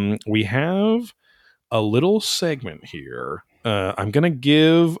that. We have a little segment here. I'm gonna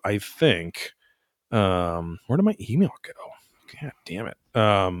give, I think, where did my email go? God damn it.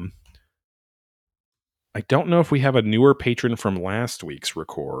 I don't know if we have a newer patron from last week's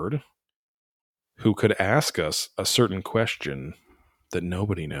record who could ask us a certain question that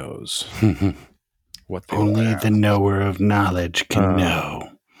nobody knows. What they only the knower of knowledge can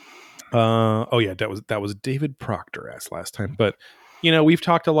know. That was David Proctor asked last time. But we've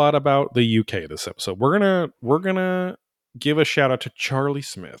talked a lot about the UK this episode. We're gonna give a shout out to Charlie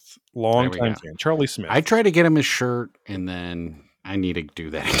Smith, long time fan. Charlie Smith. I tried to get him his shirt, and then I need to do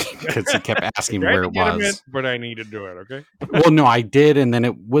that because he kept asking where it was. But I need to do it. Okay. Well, no, I did, and then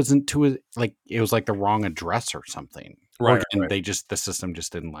it wasn't it was like the wrong address or something. Right. And the system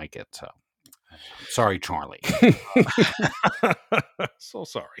just didn't like it. So sorry, Charlie. So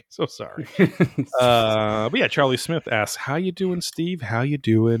sorry. But yeah, Charlie Smith asks, "How you doing, Steve? How you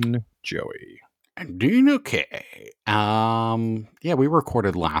doing, Joey?" I'm doing okay. Yeah, we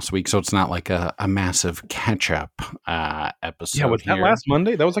recorded last week, so it's not like a massive catch-up episode. Yeah, was that last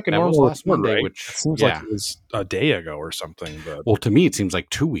Monday? That was like a normal last Monday, right? which it seems like it was a day ago or something. But well, to me, it seems like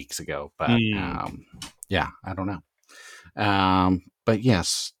 2 weeks ago. But yeah, I don't know. But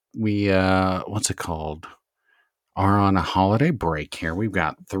yes, we what's it called? Are on a holiday break here. We've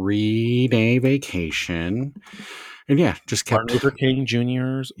got 3-day vacation. And yeah, just kept Martin Luther King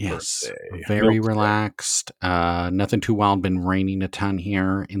Jr.'s birthday. Very relaxed. Nothing too wild. Been raining a ton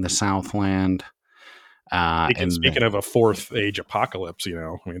here in the Southland. Speaking of a fourth age apocalypse,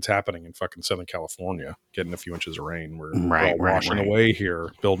 it's happening in fucking Southern California, getting a few inches of rain. We're all washing away here,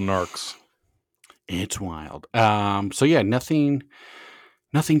 building arcs. It's wild. So yeah, nothing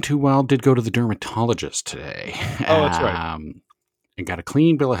too wild. Did go to the dermatologist today. Oh, that's right. and got a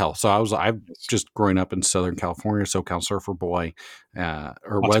clean bill of health. So I've just growing up in Southern California, SoCal surfer boy,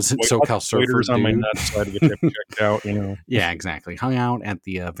 or wasn't SoCal surfer on my dude. nuts, so I had to get checked out, Yeah, exactly. Hung out at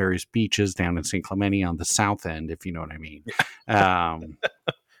the various beaches down in St. Clemente on the south end, if you know what I mean.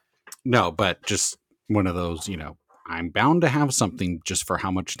 No, but just one of those, I'm bound to have something just for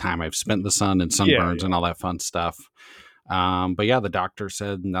how much time I've spent in the sun and sunburns and all that fun stuff. But yeah, the doctor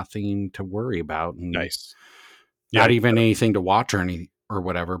said nothing to worry about. And Nice. not even anything to watch or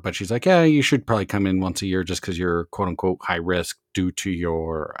whatever. But she's like, yeah, you should probably come in once a year just because you're quote unquote high risk due to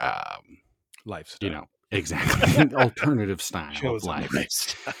your lifestyle. Exactly. Alternative style of Chosen life.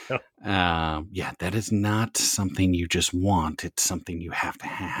 lifestyle. Yeah, that is not something you just want. It's something you have to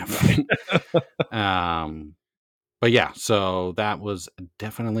have. But yeah, so that was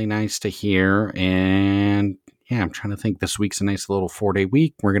definitely nice to hear. And yeah, I'm trying to think, this week's a nice little 4-day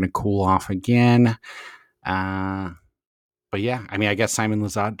week. We're going to cool off again. But yeah, I mean, I guess Simon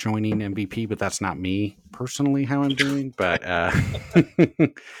Lizotte joining MVP, but that's not me personally how I'm doing. But that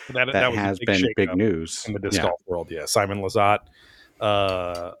has been big news in the disc golf world. Yeah, Simon Lizotte,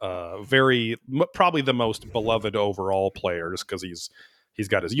 probably the most beloved overall player, just because he's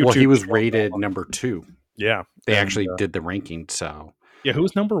got his YouTube. Well, he was rated number 2. Yeah, they actually did the ranking. So yeah,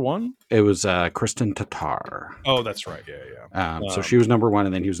 who's number 1? It was Kristen Tatar. Oh, that's right. Yeah. So she was number 1,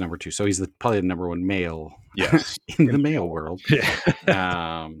 and then he was number 2. So he's probably the number 1 male. Yes, in the male world.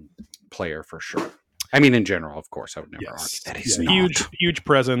 Player for sure. I mean, in general, of course, I would never argue that he's huge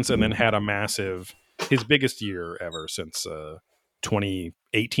presence, and then had his biggest year ever since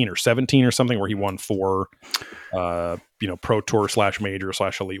 2018 or 17 or something, where he won 4 pro tour / major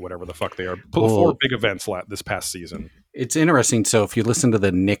 / elite, whatever the fuck they are, 4 big events this past season. It's interesting. So if you listen to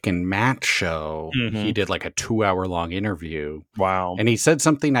the Nick and Matt show, he did like a 2-hour-long interview. Wow. And he said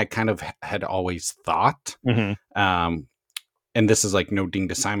something I kind of had always thought. And this is like no ding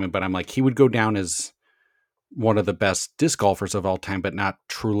to Simon, but I'm like, he would go down as one of the best disc golfers of all time, but not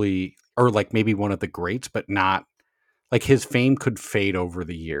truly, or like maybe one of the greats, but not like his fame could fade over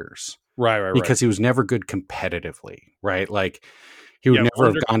the years. Right. Because he was never good competitively, right? Like he would never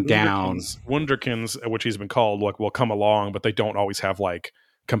have gone down. Wunderkins, which he's been called, will come along, but they don't always have like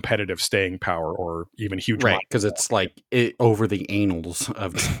competitive staying power or even huge. Right. Because it's like over the annals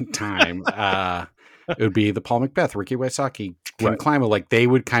of time. It would be the Paul Macbeth, Ricky Wysocki, Ken Climo. Like they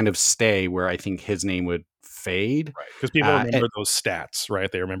would kind of stay where I think his name would fade. Right. Because people remember those stats,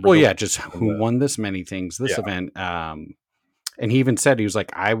 right? They remember. Well, yeah, just who won this many things, this event. And he even said, he was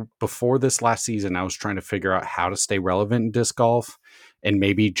like, before this last season, I was trying to figure out how to stay relevant in disc golf and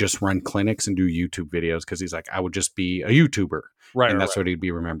maybe just run clinics and do YouTube videos. Cause he's like, I would just be a YouTuber. Right. And that's what he'd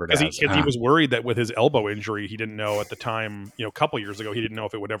be remembered as. He was worried that with his elbow injury, he didn't know at the time, a couple years ago, he didn't know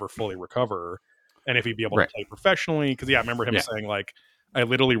if it would ever fully recover and if he'd be able to play professionally. Cause I remember him saying like, I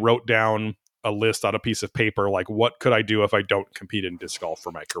literally wrote down a list on a piece of paper, like what could I do if I don't compete in disc golf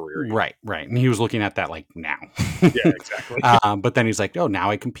for my career? Right. And he was looking at that like now. Yeah, exactly. But then he's like, oh,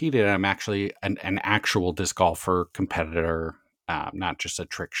 now I competed and I'm actually an actual disc golfer competitor, not just a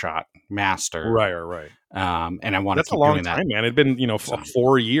trick shot master. Right. And I want to keep doing that. That's a long time, man. It'd been,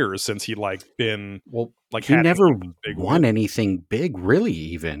 4 years since he'd been he never won anything big, really.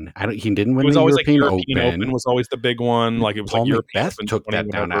 Even he didn't win the European Open. Was always the big one. Like it was Paul like Macbeth took that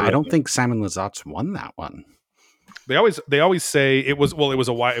down. I don't think Simon Lizotte's won that one. They always say it was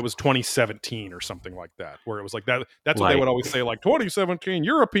 2017 or something like that, where it was like that. That's what they would always say, like 2017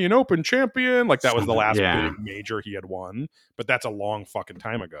 European Open champion. Like that was the last big major he had won. But that's a long fucking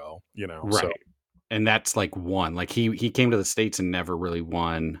time ago, Right. So. And that's like one. Like he came to the States and never really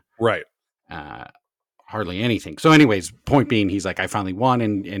won. Right. Hardly anything. So anyways, point being, he's like, I finally won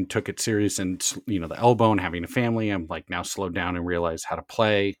and took it serious. And, the elbow and having a family, I'm like now slowed down and realized how to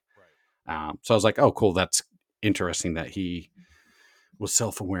play. Right. So I was like, oh, cool. That's interesting that he was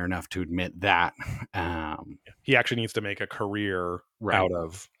self-aware enough to admit that. He actually needs to make a career out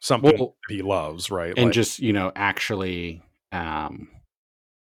of something that he loves. Right. And just, actually,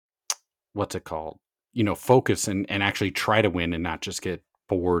 what's it called? Focus and actually try to win and not just get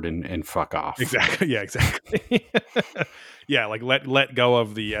bored and fuck off. Exactly. Yeah, exactly. Yeah, like let go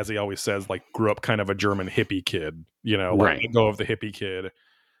of the, as he always says, like grew up kind of a German hippie kid, let go of the hippie kid,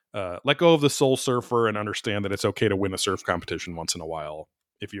 let go of the soul surfer and understand that it's okay to win a surf competition once in a while.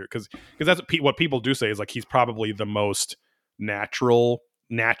 If you're, because that's what people do say is like, he's probably the most naturally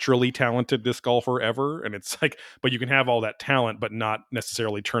talented disc golfer ever. And it's like, but you can have all that talent, but not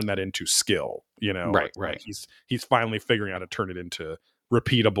necessarily turn that into skill, Right. Like he's finally figuring out how to turn it into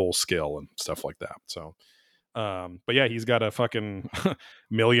repeatable skill and stuff like that. So, but yeah, he's got a fucking $1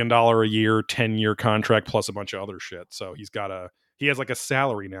 million a year, 10-year contract plus a bunch of other shit. So he's got he has like a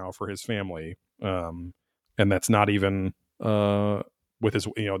salary now for his family, and that's not even with his,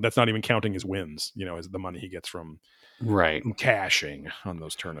 that's not even counting his wins, as the money he gets from Right. cashing on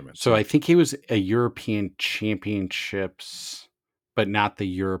those tournaments. So I think he was a European Championships, but not the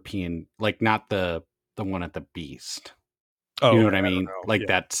European, like not the one at the Beast. Oh, you know what I mean? Like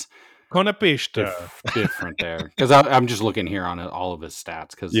that's Konopishta. different there. Because I'm just looking here on all of his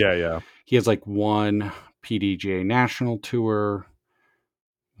stats. Because he has like 1 PDGA National Tour,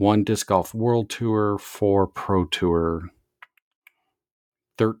 1 Disc Golf World Tour, 4 Pro Tour,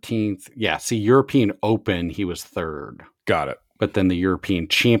 13th. Yeah, see, European Open, he was 3rd. Got it. But then the European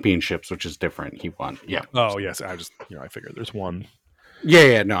Championships, which is different, he won. Yeah. Oh, yes. I just, I figured there's one.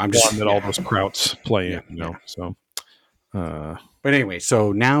 Yeah. No, I'm just one that all those Krauts play in, so. But anyway,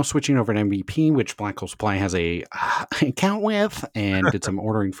 so now switching over to MVP, which Black Hole Supply has a account with, and did some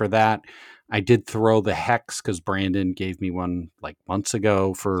ordering for that. I did throw the Hex because Brandon gave me one like months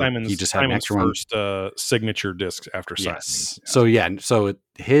ago he just had an extra first signature discs after signing. Yes. So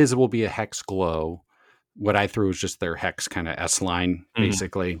his will be a Hex Glow. What I threw was just their Hex kind of S line,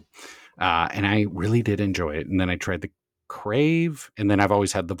 basically. And I really did enjoy it. And then I tried the Crave, and then I've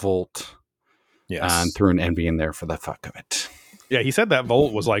always had the Volt. Yes. And threw an Envy in there for the fuck of it. Yeah, he said that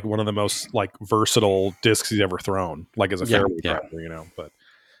Volt was like one of the most like versatile discs he's ever thrown, like as a fairway driver, but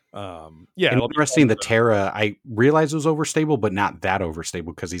interesting. The Terra, I realized it was overstable, but not that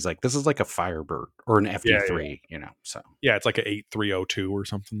overstable because he's like, this is like a Firebird or an FD3, so it's like an 8302 or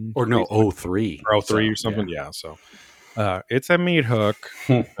something, or 03 or 03 or something. So it's a meat hook.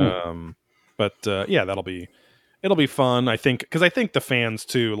 But it'll be fun, I think, because I think the fans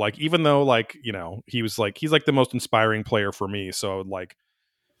too, like, even though like, he's like the most inspiring player for me. So I would like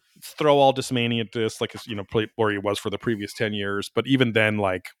throw all Discmania discs, like, where he was for the previous 10 years. But even then,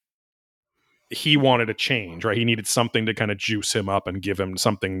 like, he wanted a change, right? He needed something to kind of juice him up and give him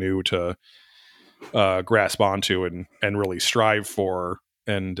something new to grasp onto and really strive for.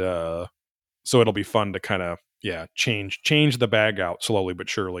 And so it'll be fun to kind of, change the bag out slowly but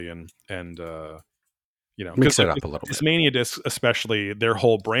surely and mix it up a little bit. Discmania discs, especially, their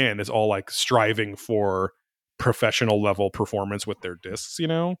whole brand is all like striving for professional level performance with their discs,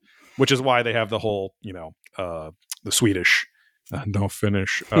 which is why they have the whole, the Swedish no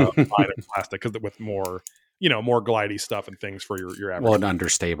finish line of plastic, because with more, more glidey stuff and things for your average. Well, and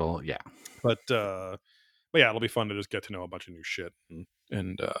understable, yeah. But yeah, it'll be fun to just get to know a bunch of new shit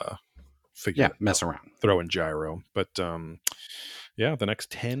and mess around, throw in gyro. But the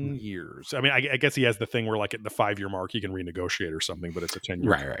next 10 years. I mean, I guess he has the thing where like at the 5-year mark he can renegotiate or something, but it's a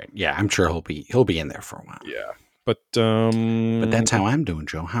 10-year. Right. Yeah, I'm sure he'll be in there for a while. Yeah. But that's how I'm doing,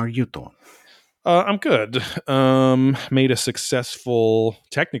 Joe. How are you doing? I'm good. Made a successful,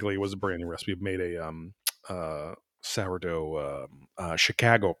 technically it was a brand new recipe. Made a sourdough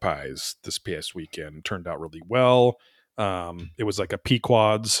Chicago pies this past weekend. Turned out really well. It was like a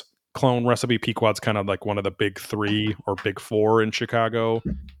Pequod's clone recipe. Pequod's kind of like one of the big 3 or big 4 in Chicago,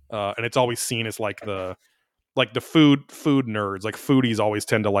 and it's always seen as like the food nerds, like foodies always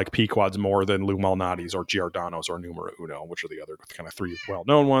tend to like Pequod's more than Lou Malnati's or Giordano's or Numero Uno, which are the other kind of 3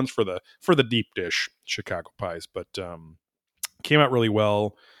 well-known ones for the deep dish Chicago pies. But came out really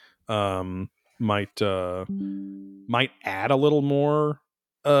well. Might add a little more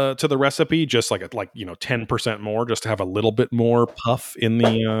to the recipe, just like 10% more, just to have a little bit more puff in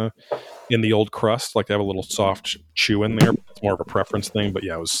the old crust, like to have a little soft chew in there. It's more of a preference thing, but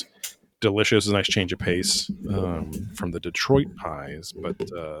yeah, it was delicious. A nice change of pace from the Detroit pies, but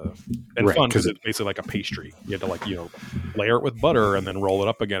fun because it's basically like a pastry. You had to layer it with butter and then roll it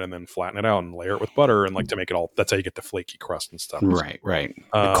up again and then flatten it out and layer it with butter and to make it all. That's how you get the flaky crust and stuff. Right.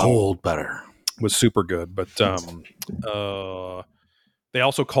 The cold butter was super good, but they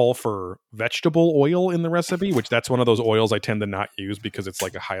also call for vegetable oil in the recipe, which that's one of those oils I tend to not use because it's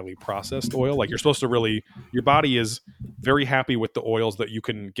like a highly processed oil. Like, you're supposed to your body is very happy with the oils that you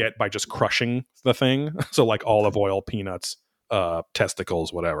can get by just crushing the thing. So like olive oil, peanuts,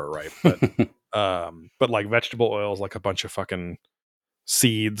 testicles, whatever, right? But like vegetable oils, like a bunch of fucking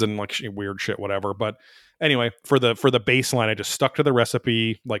seeds and like weird shit, whatever. But anyway, for the baseline, I just stuck to the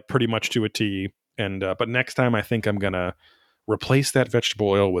recipe like pretty much to a T. And but next time I think I'm gonna replace that vegetable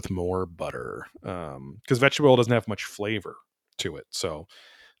oil with more butter, because vegetable oil doesn't have much flavor to it. So,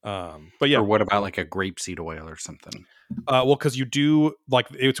 but yeah. Or what about like a grapeseed oil or something? Well, because you do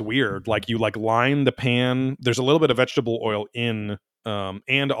it's weird. Like you line the pan. There's a little bit of vegetable oil in,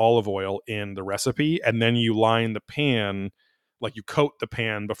 and olive oil in the recipe, and then you line the pan, like you coat the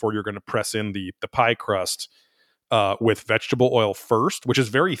pan before you're going to press in the pie crust. With vegetable oil first, which is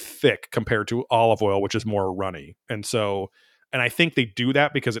very thick compared to olive oil, which is more runny. And so And I think they do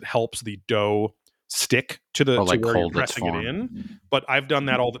that because it helps the dough stick to the like to where you're hold its pressing it form. in. But I've done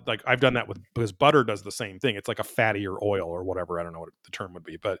that I've done that with, because butter does the same thing. It's like a fattier oil or whatever. I don't know what the term would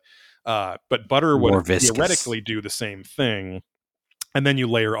be, but butter More would viscous. theoretically do the same thing. And then you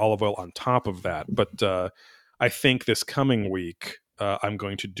layer olive oil on top of that. But I think this coming week, I'm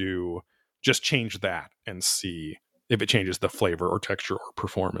going to just change that and see if it changes the flavor or texture or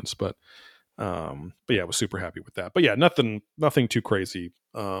performance. But yeah, I was super happy with that. But yeah, nothing too crazy.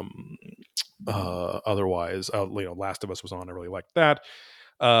 Otherwise, Last of Us was on. I really liked that.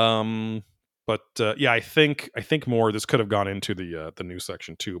 But yeah, I think more. This could have gone into the news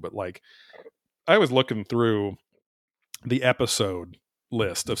section too. But like, I was looking through the episode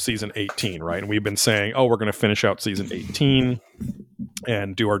list of season 18, right? And we've been saying, oh, we're going to finish out season 18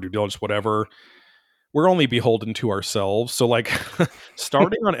 and do our due diligence, whatever. We're only beholden to ourselves. So like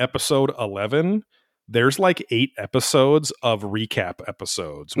starting on episode 11, there's like 8 episodes of recap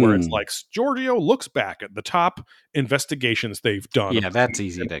episodes where it's like Giorgio looks back at the top investigations they've done. Yeah, that's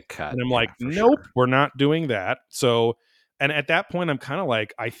easy to cut. And I'm like, nope, we're not doing that. So, and at that point, I'm kind of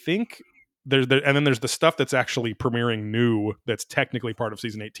like, I think and then there's the stuff that's actually premiering new that's technically part of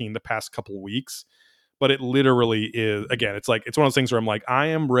season 18 the past couple of weeks. But it literally is, again, it's like, it's one of those things where I'm like, I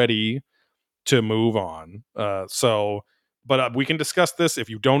am ready to move on. But we can discuss this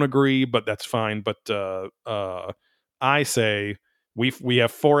if you don't agree, but that's fine. But I say we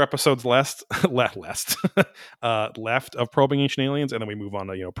have 4 episodes left of Probing Ancient Aliens, and then we move on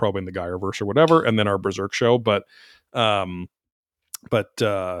to Probing the Gaiaverse or whatever, and then our Berserk show. But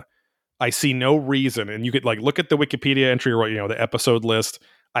I see no reason, and you could like look at the Wikipedia entry or the episode list.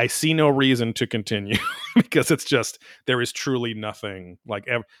 I see no reason to continue because it's just, there is truly nothing. Like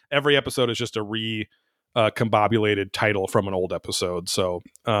every episode is just a combobulated title from an old episode. So,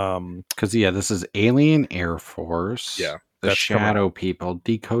 because this is Alien Air Force. Yeah, the Shadow People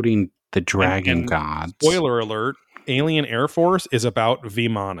decoding the Dragon Gods. Spoiler alert: Alien Air Force is about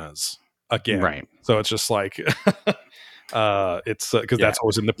Vimanas again. Right. So it's just like. It's because that's what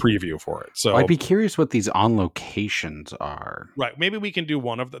was in the preview for it. So I'd be curious what these on locations are. Right. Maybe we can do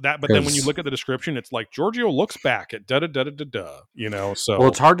one of that. But then when you look at the description, it's like Giorgio looks back at da da da da da da. So well,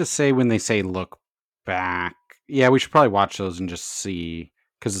 it's hard to say when they say look back. Yeah, we should probably watch those and just see,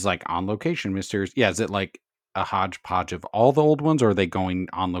 because it's like on location mysterious. Yeah, is it like a hodgepodge of all the old ones, or are they going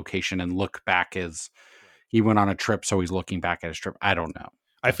on location and look back as he went on a trip, so he's looking back at his trip? I don't know.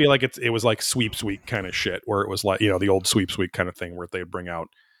 I feel like it was like Sweeps Week kind of shit, where it was like, the old Sweeps Week kind of thing where they'd bring out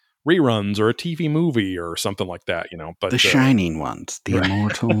reruns or a TV movie or something like that, But the shining ones, the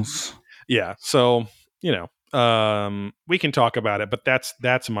immortals. Yeah. So, we can talk about it, but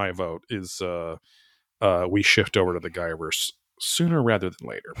that's my vote is we shift over to the Gaiaverse sooner rather than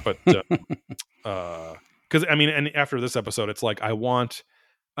later. But because and after this episode, it's like I want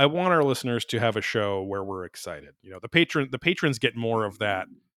our listeners to have a show where we're excited. The patrons get more of that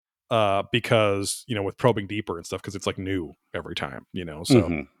because with Probing Deeper and stuff, because it's like new every time.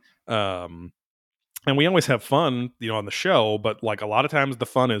 So and we always have fun on the show, but like a lot of times the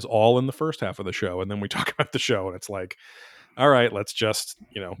fun is all in the first half of the show, and then we talk about the show and it's like, all right, let's just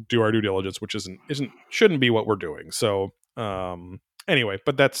do our due diligence, which shouldn't be what we're doing. So anyway,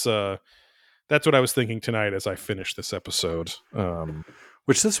 but that's what I was thinking tonight as I finished this episode.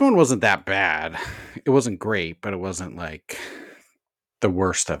 Which this one wasn't that bad. It wasn't great, but it wasn't like the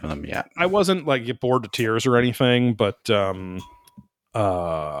worst of them yet. I wasn't like bored to tears or anything, but the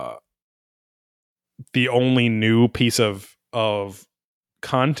only new piece of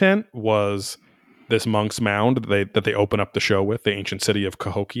content was this monk's mound that they open up the show with, the ancient city of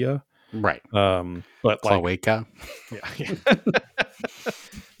Cahokia. Right. But Cloaca. Yeah.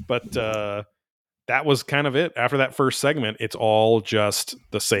 But that was kind of it. After that first segment, it's all just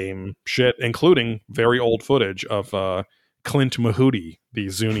the same shit, including very old footage of Clint Mahudi, the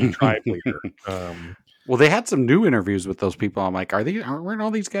Zuni tribe leader. Well, they had some new interviews with those people. I'm like, weren't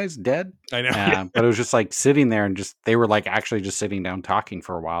all these guys dead? I know. But it was just like sitting there and they were like actually just sitting down talking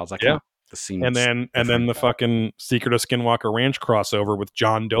for a while. I was like, yeah. And then the fucking Secret of Skinwalker Ranch crossover with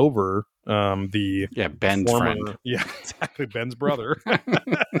John Dover, Ben's friend. Yeah, exactly, Ben's brother.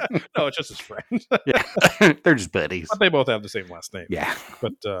 No, it's just his friend. Yeah, they're just buddies. But they both have the same last name. Yeah,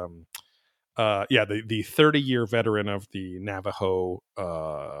 but the 30-year veteran of the Navajo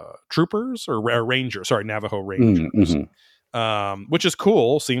troopers or Rangers. Sorry, Navajo Rangers. Which is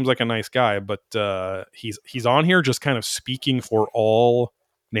cool. Seems like a nice guy, but he's on here just kind of speaking for all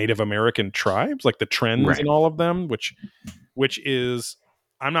Native American tribes, like the trends in all of them, which is,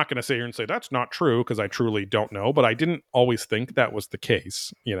 I'm not going to sit here and say that's not true because I truly don't know, but I didn't always think that was the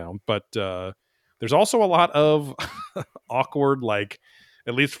case, but there's also a lot of awkward, like,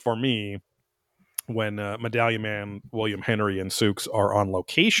 at least for me, when Medallion Man, William Henry, and Sooks are on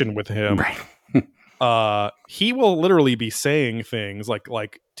location with him. Right. He will literally be saying things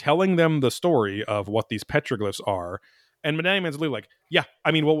like telling them the story of what these petroglyphs are, and Medallion Man's literally like, yeah,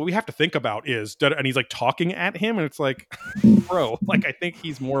 I mean, what we have to think about is, and he's like talking at him, and it's like, bro, like, I think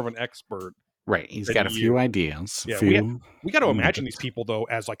he's more of an expert. Right. He's got a few ideas. Yeah, few we got to imagine these people, though,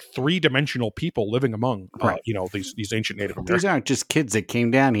 as like 3-dimensional people living among, Right. these ancient Native Americans. These aren't just kids that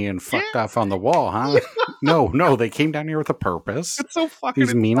came down here and fucked off on the wall, huh? No, they came down here with a purpose. It's so fucking.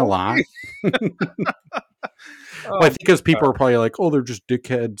 These mean a lot. Well, I think because people are probably like, oh, they're just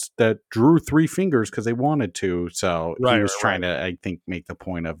dickheads that drew 3 fingers because they wanted to. So he was trying to, I think, make the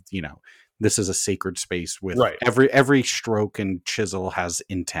point of, this is a sacred space with every stroke and chisel has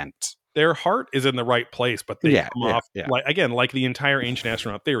intent. Their heart is in the right place, but they come off like the entire ancient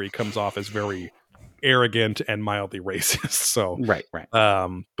astronaut theory comes off as very arrogant and mildly racist. So right.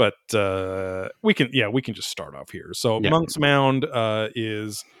 But we can just start off here. So Monk's Mound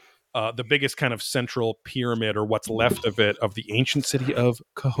is the biggest kind of central pyramid, or what's left of it, of the ancient city of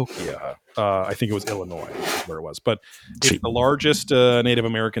Cahokia. I think it was Illinois where it was, but it's the largest Native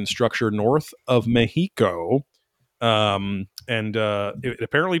American structure north of Mexico. And it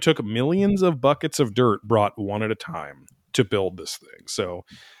apparently took millions of buckets of dirt brought one at a time to build this thing. So,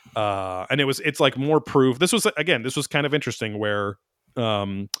 and it's like more proof. This was kind of interesting where,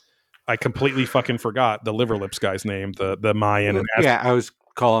 I completely fucking forgot the Liver Lips guy's name, the Mayan. And I was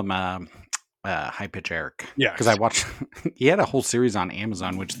calling him, High Pitch Eric. Yeah. Cause I watched, he had a whole series on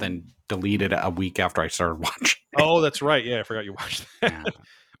Amazon, which then deleted a week after I started watching. Oh, that's right. Yeah. I forgot you watched that. Yeah.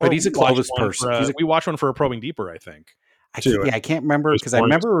 But he's a Clovis person. We watched one for a Probing Deeper, I think. I can't remember because I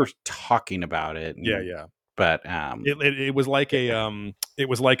remember talking about it. Yeah. But it was like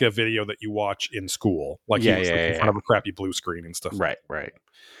a video that you watch in school, like in front of a crappy blue screen and stuff. Right.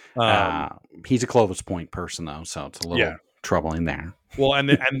 He's a Clovis Point person though, so it's a little troubling there. Well, and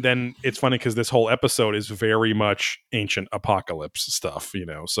then it's funny because this whole episode is very much ancient apocalypse stuff,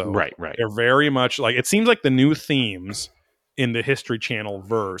 So right. They're very much like, it seems like the new themes in the History Channel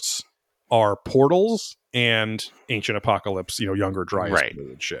verse are portals and ancient apocalypse, younger Dryas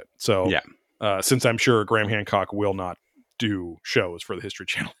and shit. So since I'm sure Graham Hancock will not do shows for the History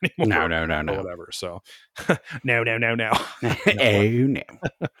Channel anymore. No. Whatever. So no. Oh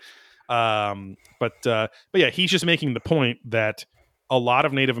no. But yeah, he's just making the point that a lot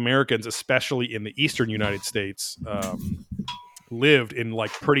of Native Americans, especially in the eastern United States, lived in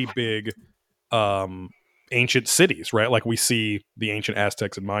like pretty big ancient cities, right? Like we see the ancient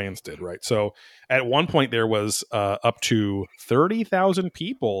Aztecs and Mayans did, right? So at one point there was up to 30,000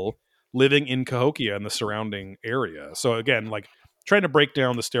 people living in Cahokia and the surrounding area. So again, like trying to break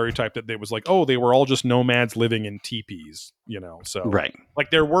down the stereotype that it was like, oh, they were all just nomads living in teepees, So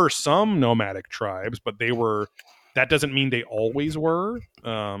like there were some nomadic tribes, but that doesn't mean they always were.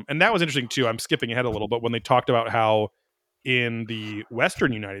 And that was interesting too. I'm skipping ahead a little, but when they talked about how in the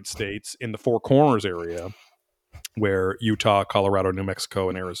western United States, in the Four Corners area, where Utah, Colorado, New Mexico,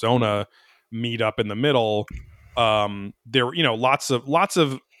 and Arizona meet up in the middle, there lots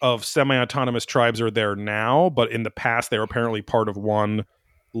of semi-autonomous tribes are there now, but in the past they were apparently part of one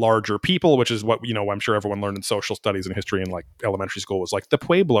larger people, which is what I'm sure everyone learned in social studies and history in like elementary school, was like the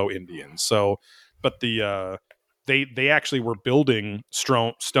Pueblo Indians. So, but they actually were building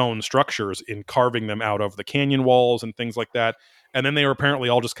stone structures in carving them out of the canyon walls and things like that. And then they were apparently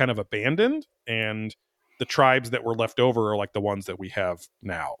all just kind of abandoned. And the tribes that were left over are like the ones that we have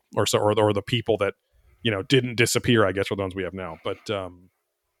now, or the people that, didn't disappear, I guess, are the ones we have now. But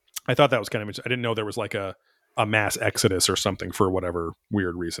I thought that was kind of interesting. I didn't know there was like a mass exodus or something for whatever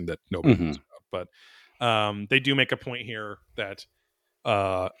weird reason that nobody knows about. But they do make a point here that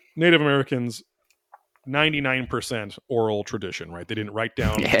Native Americans, 99% oral tradition, right? They didn't write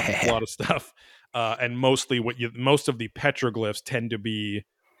down a lot of stuff, and most of the petroglyphs tend to be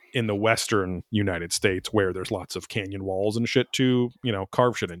in the western United States, where there's lots of canyon walls and shit to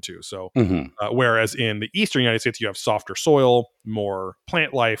carve shit into. So whereas in the eastern United States you have softer soil, more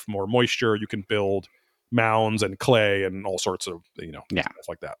plant life, more moisture, you can build mounds and clay and all sorts of stuff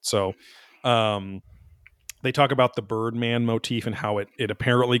like that. So they talk about the Birdman motif and how it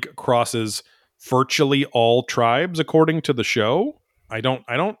apparently crosses virtually all tribes according to the show.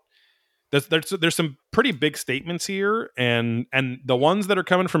 There's some pretty big statements here, and the ones that are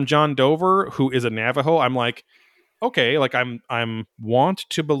coming from John Dover, who is a Navajo, I'm like, okay, like I'm want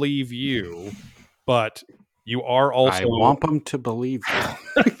to believe you, but you are also, I want them to believe you.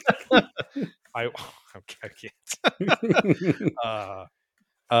 I can't.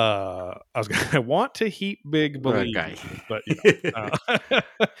 I want to heap big believe, Okay.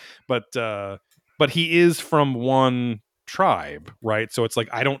 but but he is from one tribe, right? So it's like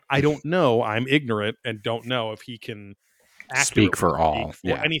I don't know. I'm ignorant and don't know if he can Speak accurately for all. speak for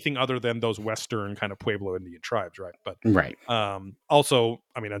Yeah. anything other than those Western kind of Pueblo Indian tribes, right? But Right. also,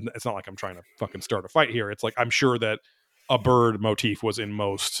 I mean, it's not like I'm trying to fucking start a fight here. It's like I'm sure that a bird motif was in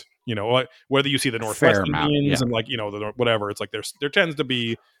most, whether you see the Northwest Fair amount, Indians yeah. and like whatever. It's like there tends to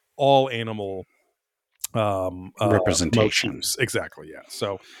be all animal Representation. motifs. Exactly, yeah.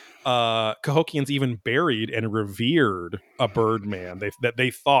 So Cahokians even buried and revered a Birdman that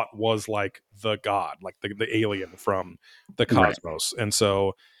they thought was like the god, like the alien from the Right. cosmos. And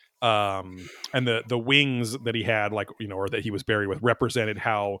so and the wings that he had, like, or that he was buried with, represented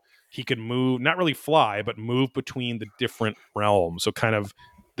how he could move, not really fly, but move between the different realms. So kind of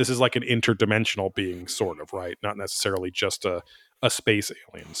this is like an interdimensional being, sort of, right? Not necessarily just a space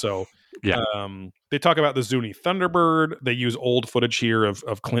alien. So Yeah. they talk about the Zuni Thunderbird. They use old footage here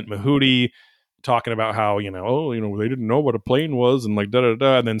of Clint Mahooty talking about how, they didn't know what a plane was and like da da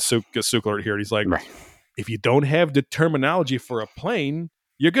da. And then Sukler here, and he's like, Right. if you don't have the terminology for a plane,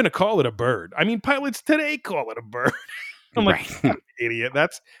 you're gonna call it a bird. I mean, pilots today call it a bird. I'm like, Right. idiot.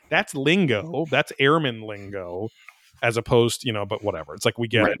 That's lingo. That's airman lingo, as opposed, but whatever. It's like we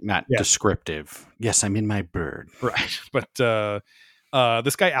get Right. it. Not Yeah. descriptive. Yes, I'm in my bird. Right. But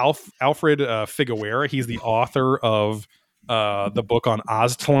this guy Alfred Figueroa, he's the author of the book on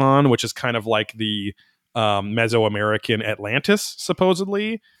Aztlan, which is kind of like the Mesoamerican Atlantis,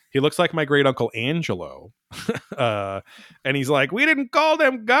 supposedly. He looks like my great uncle Angelo. And he's like, we didn't call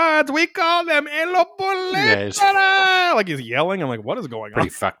them gods, we call them Yeah, like he's yelling. I'm like, what is going pretty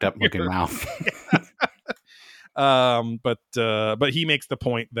on? fucked up looking mouth. But he makes the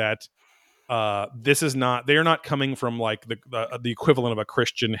point that this is not, they're not coming from like the equivalent of a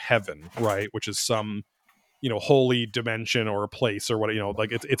Christian heaven, right? Which is some holy dimension or a place or what,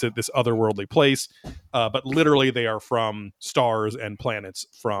 like it's this otherworldly place, but literally they are from stars and planets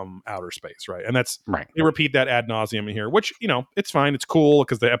from outer space, right? And that's Right. they repeat that ad nauseum here, which it's fine, it's cool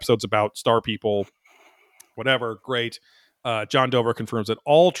because the episode's about star people, whatever, great. John Dover confirms that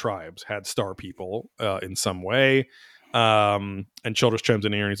all tribes had star people in some way. And Childress chimes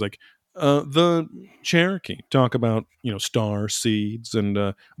in here and he's like, the Cherokee talk about star seeds, and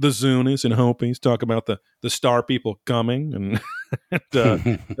the Zunis and Hopis talk about the star people coming, and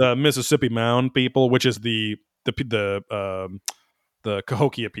the Mississippi Mound people, which is the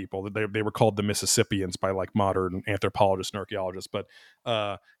Cahokia people. They were called the Mississippians by like modern anthropologists and archaeologists, but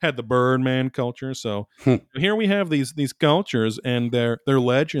had the Birdman culture. So here we have these cultures, and their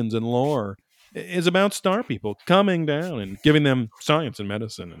legends and lore is about star people coming down and giving them science and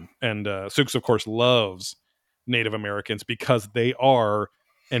medicine. And Sukes, of course, loves Native Americans because they are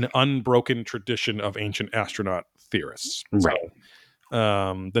an unbroken tradition of ancient astronaut theorists. Right.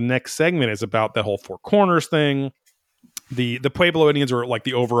 So, the next segment is about the whole Four Corners thing. The Pueblo Indians were like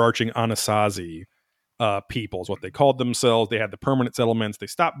the overarching Anasazi people is what they called themselves. They had the permanent settlements. They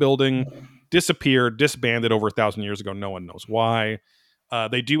stopped building, disappeared, disbanded over 1,000 years ago. No one knows why.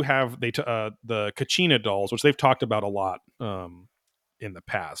 They do have the Kachina dolls, which they've talked about a lot in the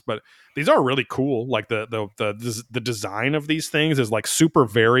past. But these are really cool. Like the design of these things is like super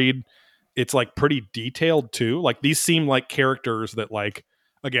varied. It's like pretty detailed too. Like these seem like characters that, like,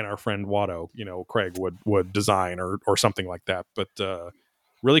 again, our friend Watto, Craig would design or something like that. But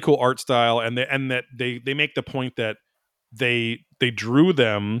really cool art style, and that they make the point that they drew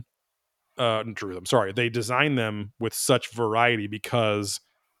them. Sorry, they designed them with such variety because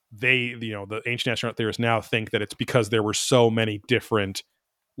the ancient astronaut theorists now think that it's because there were so many different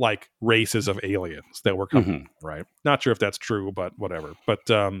like races of aliens that were coming, right? Not sure if that's true, but whatever. But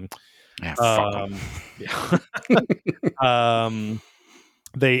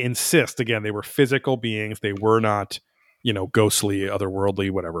they insist, again, they were physical beings. They were not, ghostly,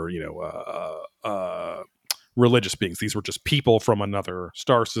 otherworldly, whatever, religious beings. These were just people from another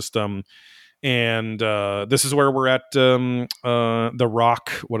star system. And this is where we're at the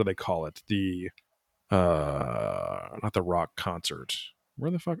rock. What do they call it? Not the rock concert.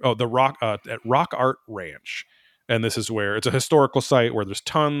 Where the fuck? Oh, the rock at Rock Art Ranch. And this is where it's a historical site where there's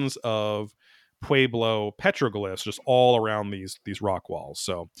tons of Pueblo petroglyphs just all around these rock walls.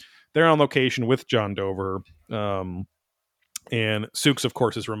 So they're on location with John Dover. And Sukes, of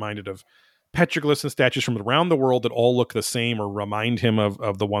course, is reminded of petroglyphs and statues from around the world that all look the same or remind him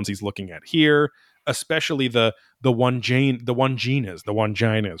of the ones he's looking at here, especially the Wanginas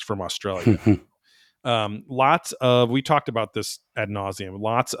from Australia. Lots of, we talked about this ad nauseum,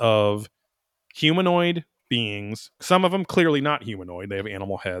 lots of humanoid beings. Some of them clearly not humanoid. They have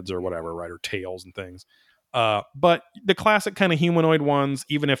animal heads or whatever, right? Or tails and things. But the classic kind of humanoid ones,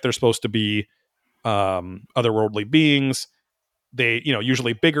 even if they're supposed to be otherworldly beings, they,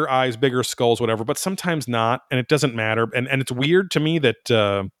 usually bigger eyes, bigger skulls, whatever, but sometimes not. And it doesn't matter. And it's weird to me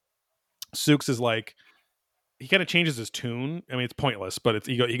that Sooks is like, he kind of changes his tune. I mean, it's pointless, but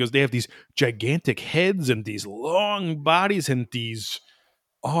he goes, they have these gigantic heads and these long bodies and these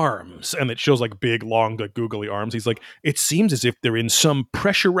arms, and it shows like big, long, like googly arms. He's like, it seems as if they're in some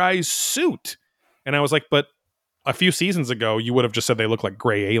pressurized suit. And I was like, but a few seasons ago, you would have just said they look like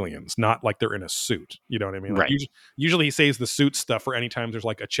gray aliens, not like they're in a suit. You know what I mean? Like, Right. Usually he says the suit stuff for any time there's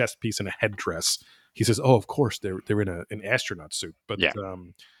like a chest piece and a headdress. He says, oh, of course, they're in an astronaut suit. But Yeah.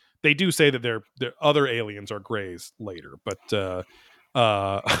 they do say that their other aliens are grays later. But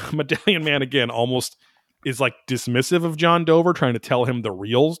Medallion Man, again, almost is like dismissive of John Dover, trying to tell him the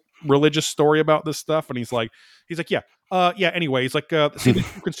real religious story about this stuff. And he's like, yeah. Anyway, he's like, see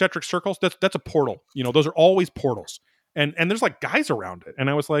these concentric circles? That's a portal. Those are always portals. And there's like guys around it.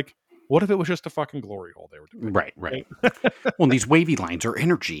 And I was like, what if it was just a fucking glory hole they were doing? Right. Well, these wavy lines are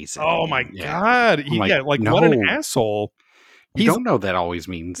energies. Oh my God. What no. an asshole. You don't know that always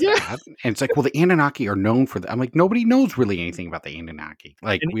means that. And it's like, well, the Anunnaki are known for that. I'm like, nobody knows really anything about the Anunnaki.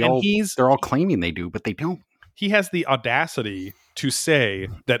 Like, they're all claiming they do, but they don't. He has the audacity to say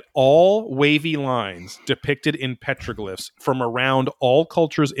that all wavy lines depicted in petroglyphs from around all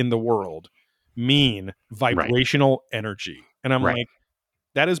cultures in the world mean vibrational energy. And I'm like,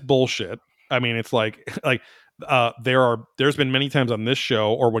 that is bullshit. I mean, it's like there's been many times on this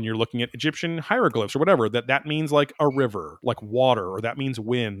show, or when you're looking at Egyptian hieroglyphs or whatever, that means like a river, like water, or that means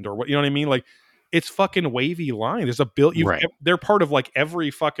wind, or what, you know what I mean? Like, it's fucking wavy line. There's a they're part of like every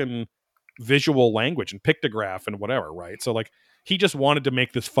fucking visual language and pictograph and whatever, right? So like, he just wanted to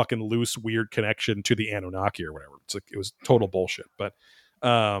make this fucking loose, weird connection to the Anunnaki or whatever. It's like, it was total bullshit. But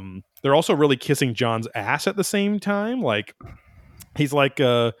they're also really kissing John's ass at the same time. Like, he's like,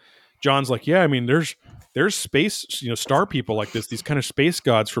 John's like, yeah, I mean, there's space, star people like this, these kind of space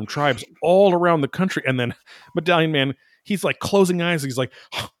gods from tribes all around the country. And then Medallion Man, he's like closing eyes. He's like,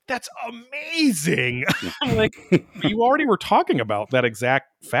 oh, that's amazing. I'm like, you already were talking about that exact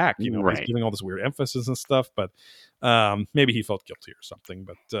fact, He's giving all this weird emphasis and stuff, but maybe he felt guilty or something.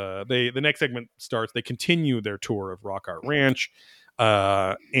 But the next segment starts. They continue their tour of Rock Art Ranch,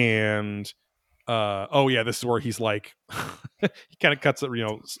 and this is where he's like, he kind of cuts it,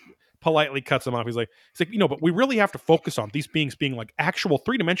 politely cuts him off. He's like, but we really have to focus on these beings being like actual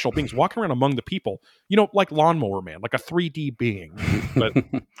 3-dimensional beings walking around among the people, like Lawnmower Man, like a 3D being. But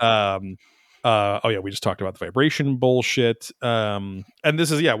we just talked about the vibration bullshit. And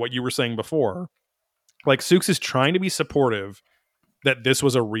this is what you were saying before. Like, Sooks is trying to be supportive that this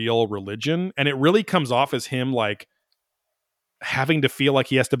was a real religion, and it really comes off as him like having to feel like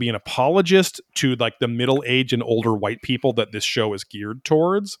he has to be an apologist to like the middle-aged and older white people that this show is geared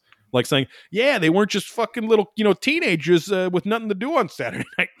towards. Like, saying, yeah, they weren't just fucking little, teenagers with nothing to do on Saturday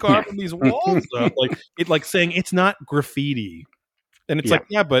night carving these walls up. Like saying it's not graffiti. And it's like,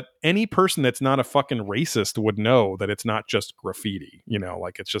 but any person that's not a fucking racist would know that it's not just graffiti.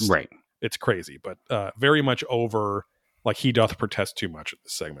 Like, it's just, it's crazy. But very much over, like, he doth protest too much at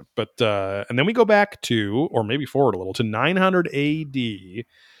this segment. But and then we go back to, or maybe forward a little, to 900 AD.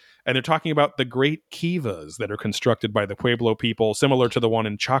 And they're talking about the great kivas that are constructed by the Pueblo people, similar to the one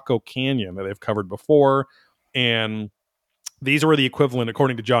in Chaco Canyon that they've covered before. And these were the equivalent,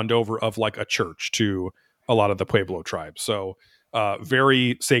 according to John Dover, of like a church to a lot of the Pueblo tribes. So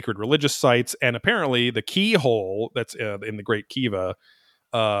very sacred religious sites. And apparently the keyhole that's in the great kiva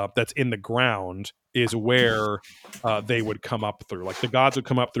that's in the ground is where they would come up through. Like, the gods would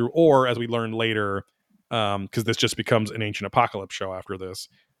come up through, or as we learned later, because this just becomes an ancient apocalypse show after this,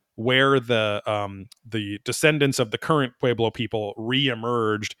 where the descendants of the current Pueblo people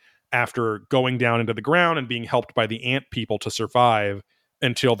re-emerged after going down into the ground and being helped by the ant people to survive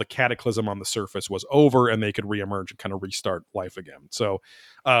until the cataclysm on the surface was over and they could re-emerge and kind of restart life again. So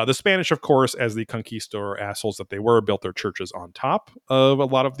the Spanish, of course, as the conquistador assholes that they were, built their churches on top of a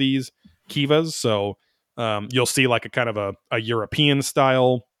lot of these kivas. So you'll see like a kind of a European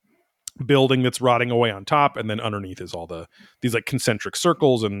style building that's rotting away on top, and then underneath is all these like concentric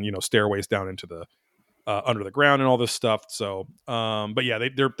circles and stairways down into the under the ground and all this stuff. So but yeah,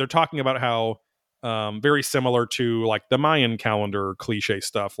 they're talking about how very similar to like the Mayan calendar cliche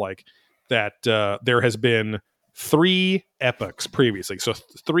stuff, like that there has been 3 epochs previously, so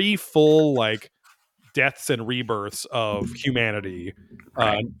 3 full like deaths and rebirths of humanity.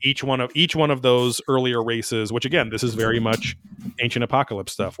 Each one of those earlier races, which again, this is very much ancient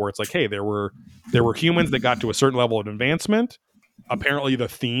apocalypse stuff, where it's like, hey, there were humans that got to a certain level of advancement. Apparently, the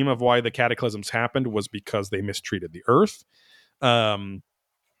theme of why the cataclysms happened was because they mistreated the earth. And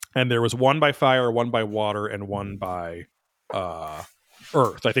there was one by fire, one by water, and one by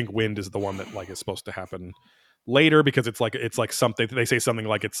earth. I think wind is the one that like is supposed to happen later, because it's like something they say something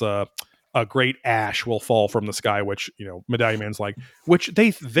like it's a great ash will fall from the sky, which, you know, Medallion Man's like, which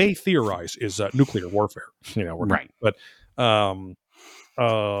they theorize is nuclear warfare. You know, Right. But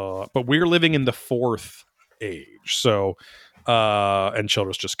we're living in the fourth age, so. And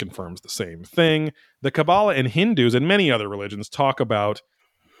Childress just confirms the same thing. The Kabbalah and Hindus and many other religions talk about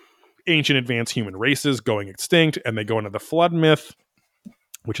ancient advanced human races going extinct, and they go into the flood myth,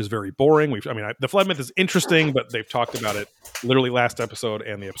 which is very boring. The flood myth is interesting, but they've talked about it literally last episode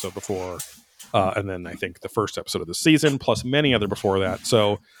and the episode before, and then I think the first episode of the season, plus many other before that.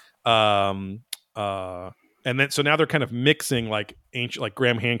 So, and then so now they're kind of mixing like ancient, like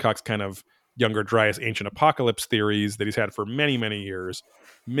Graham Hancock's kind of Younger Dryas ancient apocalypse theories that he's had for many, many years,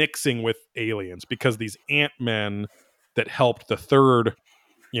 mixing with aliens, because these ant-men that helped the third,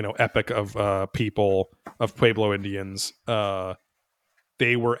 you know, epic of people of Pueblo Indians,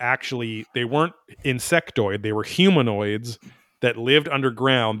 they weren't insectoid, they were humanoids that lived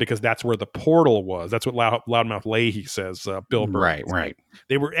underground, because that's where the portal was. That's what Loudmouth Leahy says. Bill Burr. Right.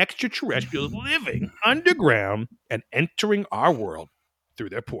 They were extraterrestrials living underground and entering our world through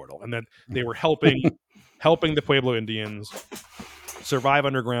their portal, and then they were helping the Pueblo Indians survive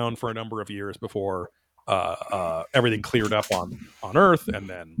underground for a number of years before everything cleared up on Earth, and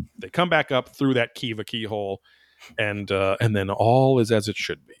then they come back up through that Kiva keyhole, and then all is as it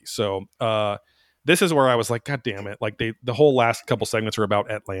should be. So this is where I was like, God damn it! Like the whole last couple segments are about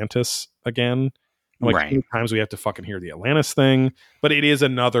Atlantis again. Like, right. How many times we have to fucking hear the Atlantis thing, but it is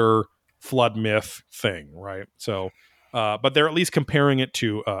another flood myth thing, right? So. But they're at least comparing it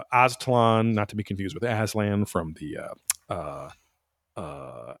to Aztlan, not to be confused with Aslan from the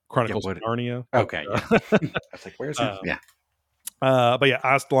Chronicles of Narnia. Okay. I was like, where's it? Yeah. But yeah,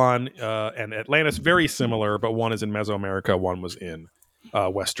 Aztlan and Atlantis, very similar, but one is in Mesoamerica, one was in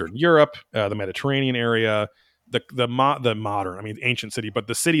Western Europe, the Mediterranean area, the modern, I mean, ancient city, but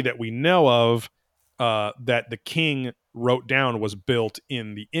the city that we know of that the king wrote down was built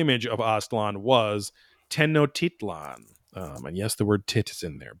in the image of Aztlan was Tenochtitlan. And yes, the word tit is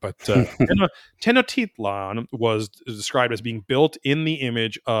in there, but Tenochtitlan was described as being built in the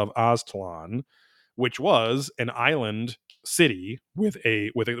image of Aztlan, which was an island city with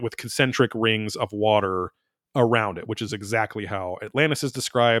concentric rings of water around it, which is exactly how Atlantis is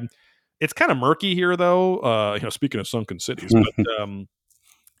described. It's kind of murky here, though. Speaking of sunken cities, but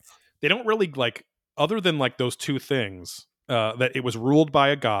they don't really like, other than like those two things. That it was ruled by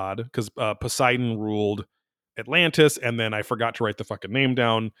a god, because Poseidon ruled Atlantis, and then I forgot to write the fucking name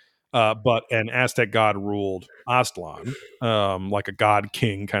down, but an Aztec god ruled Aztlan, like a god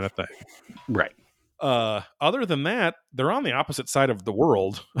king kind of thing. Right. Other than that, they're on the opposite side of the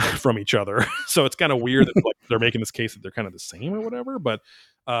world from each other, so it's kind of weird that like, they're making this case that they're kind of the same or whatever, but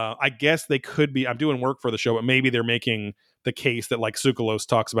I guess they could be. I'm doing work for the show, but maybe they're making the case that, like Tsoukalos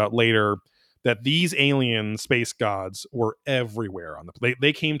talks about later, that these alien space gods were everywhere on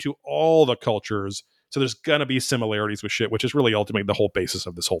they came to all the cultures, so there's gonna be similarities with shit, which is really ultimately the whole basis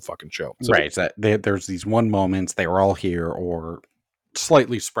of this whole fucking show. So, right, so there's these one moments they were all here, or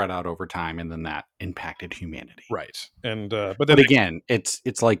slightly spread out over time, and then that impacted humanity. Right, and but again,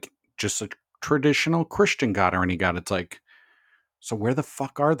 it's like just a traditional Christian god or any god. It's like, so where the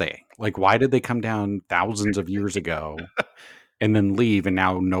fuck are they? Like, why did they come down thousands of years ago? And then leave, and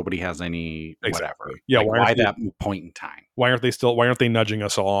now nobody has any whatever. Yeah, like, why that point in time? Why aren't they nudging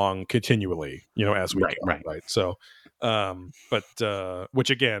us along continually? As we go, right? So, which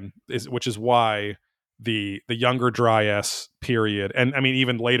again is why the Younger Dryas period, and I mean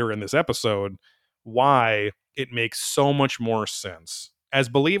even later in this episode, why it makes so much more sense as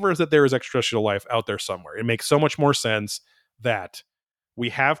believers that there is extraterrestrial life out there somewhere. It makes so much more sense that we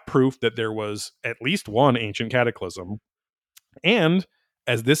have proof that there was at least one ancient cataclysm. And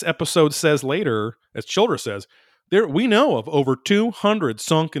as this episode says later, as Childress says, we know of over 200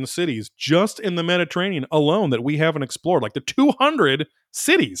 sunken cities just in the Mediterranean alone that we haven't explored. Like the 200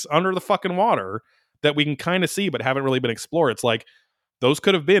 cities under the fucking water that we can kind of see but haven't really been explored. It's like those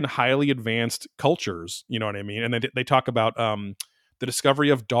could have been highly advanced cultures. You know what I mean? And then they talk about the discovery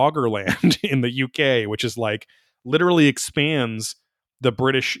of Doggerland in the UK, which is like literally expands the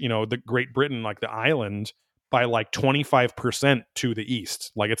British, the Great Britain, like the island, by like 25% to the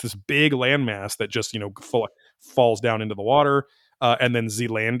east. Like it's this big landmass that just, falls down into the water. And then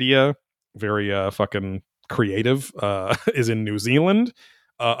Zealandia, very fucking creative, is in New Zealand.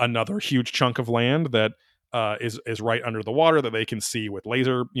 Another huge chunk of land that is right under the water that they can see with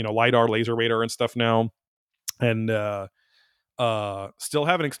laser, LiDAR, laser radar and stuff now. And still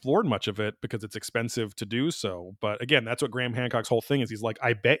haven't explored much of it because it's expensive to do so. But again, that's what Graham Hancock's whole thing is. He's like,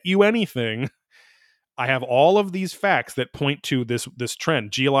 I bet you anything, I have all of these facts that point to this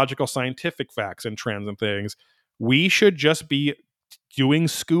trend, geological, scientific facts and trends and things. We should just be doing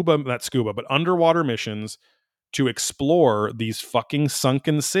but underwater missions to explore these fucking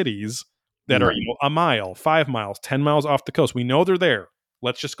sunken cities that are a mile, 5 miles, 10 miles off the coast. We know they're there.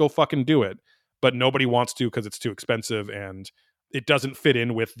 Let's just go fucking do it. But nobody wants to because it's too expensive and it doesn't fit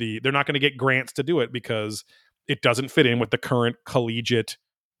in with they're not going to get grants to do it because it doesn't fit in with the current collegiate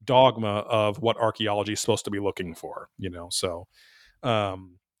dogma of what archaeology is supposed to be looking for, so a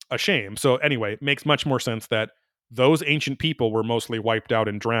shame. So anyway, it makes much more sense that those ancient people were mostly wiped out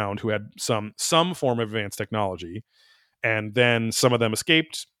and drowned who had some form of advanced technology, and then some of them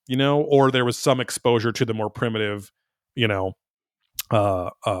escaped, or there was some exposure to the more primitive,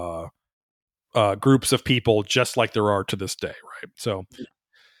 groups of people, just like there are to this day, right? So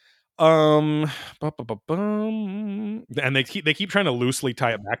and they keep trying to loosely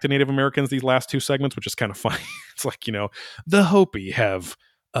tie it back to Native Americans these last two segments, which is kind of funny. It's like, the Hopi have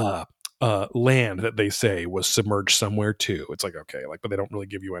land that they say was submerged somewhere too. It's like, okay, but they don't really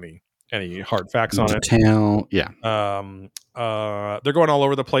give you any hard facts on it. Yeah. They're going all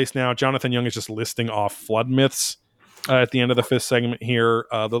over the place now. Jonathan Young is just listing off flood myths at the end of the fifth segment here.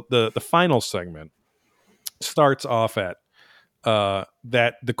 The final segment starts off at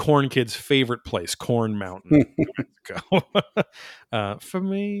that the Corn Kids' favorite place, Corn Mountain. For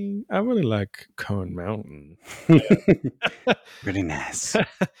me, I really like Corn Mountain. Really nice.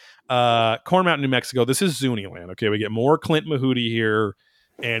 Corn Mountain, New Mexico. This is Zuniland. Okay, we get more Clint Mahooty here,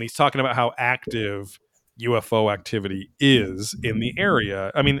 and he's talking about how active UFO activity is in the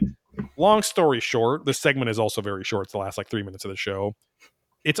area. I mean, long story short, this segment is also very short. It's the last 3 minutes of the show.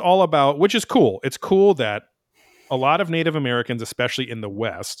 It's all about, which is cool. It's cool that a lot of Native Americans, especially in the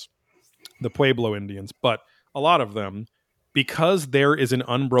West, the Pueblo Indians, but a lot of them, because there is an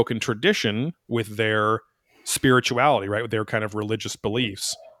unbroken tradition with their spirituality, right, with their kind of religious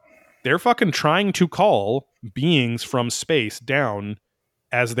beliefs, they're fucking trying to call beings from space down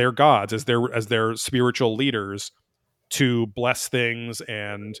as their gods, as their spiritual leaders, to bless things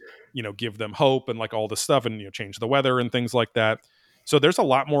and give them hope and all this stuff and change the weather and things like that. So there's a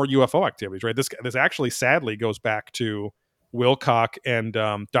lot more UFO activities, right? This actually sadly goes back to Wilcock and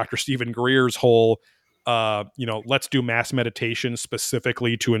Dr. Stephen Greer's whole, let's do mass meditation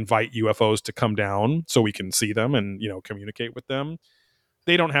specifically to invite UFOs to come down so we can see them and communicate with them.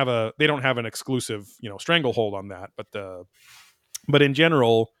 They don't have an exclusive stranglehold on that, but in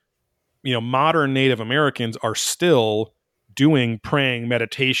general, modern Native Americans are still doing praying,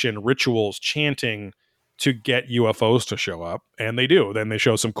 meditation, rituals, chanting to get UFOs to show up, and they do. Then they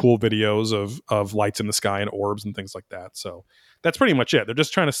show some cool videos of lights in the sky and orbs and things like that. So that's pretty much it. They're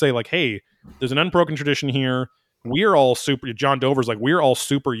just trying to say hey, there's an unbroken tradition here. We're all John Dover's we're all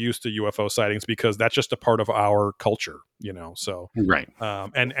super used to UFO sightings because that's just a part of our culture, so right.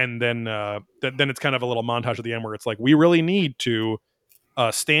 And then it's kind of a little montage at the end where it's we really need to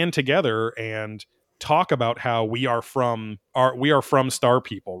stand together and talk about how we are from star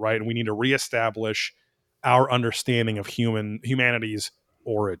people, right? And we need to reestablish our understanding of humanity's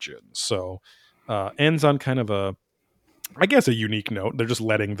origins. So ends on kind of a unique note. They're just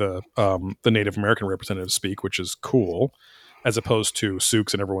letting the Native American representatives speak, which is cool, as opposed to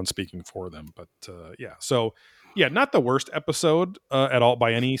Sooks and everyone speaking for them. But so not the worst episode at all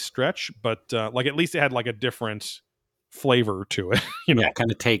by any stretch, but at least it had a different flavor to it.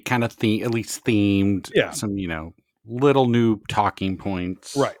 At least themed. Yeah. Some little new talking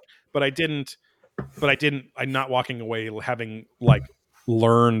points. Right. I'm not walking away having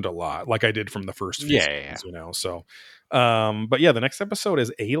learned a lot like I did from the first few seasons, so but the next episode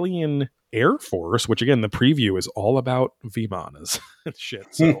is Alien Air Force, which again the preview is all about Vimanas and shit.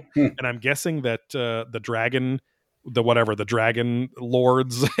 So and I'm guessing that the Dragon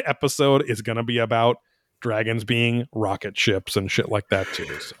Lords episode is gonna be about dragons being rocket ships and shit like that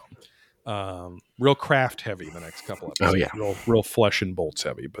too. So real craft heavy the next couple episodes. Oh yeah, real flesh and bolts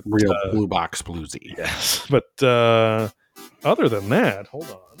heavy, but real blue box bluesy. Yes, but other than that, hold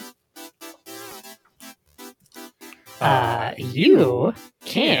on. You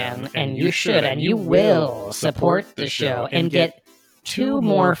can and you should and you will support the show and get 2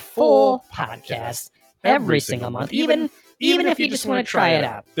 more full podcasts every single month. Even if you just want to try it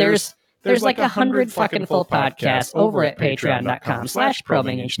out, there's like 100 fucking full podcasts over at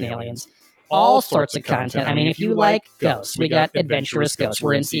patreon.com/probingancientaliens. All sorts of content. I mean, if you like ghosts, we got Adventurous Ghosts.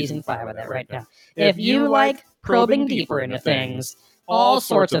 We're in season 5 of that right now. If you like probing deeper into things, all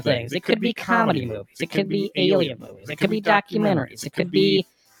sorts of things. It could be comedy movies. It could be alien movies. It could be documentaries. It could be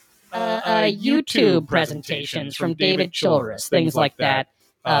YouTube presentations from David Childress, things like that.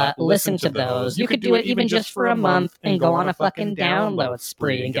 Listen to those. You could do it even just for a month and go on a fucking download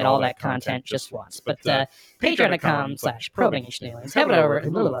spree and get all that content just once. But patreon.com/probingancientaliens. Head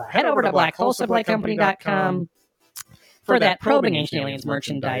over to blackholesupplycompany.com for that Probing Ancient Aliens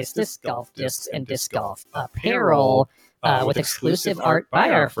merchandise, disc golf discs, and disc golf apparel with exclusive art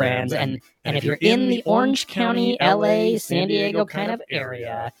by our friends. And if you're in the Orange County, LA, San Diego kind of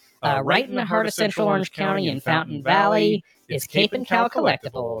area, right in the heart of Central Orange County in Fountain Valley, is Cape and Cow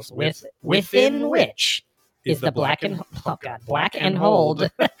Collectibles, within which is the Black and Hold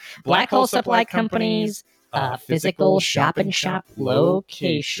Black Hole Supply Company's physical shop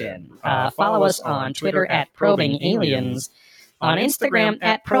location. Follow us on Twitter at Probing Aliens, on Instagram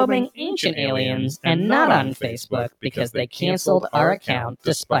at Probing Ancient Aliens, and not on Facebook because they canceled our account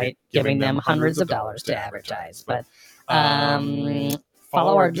despite giving them hundreds of dollars to advertise. But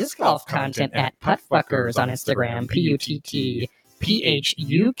follow our disc golf content at Puttfuckers on Instagram,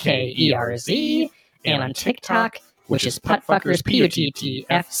 PUTTPHUKERZ, and on TikTok, which is Puttfuckers,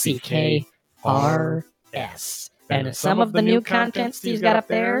 PUTTFCKRS. And some of the new content Steve's got up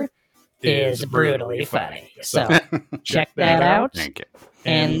there is brutally funny. So check that out. Thank you.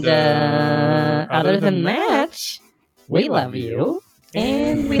 And other than that, we love you,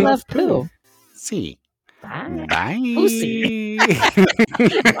 and we love poo. See. Bye. Bye. Pussy.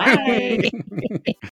 Bye.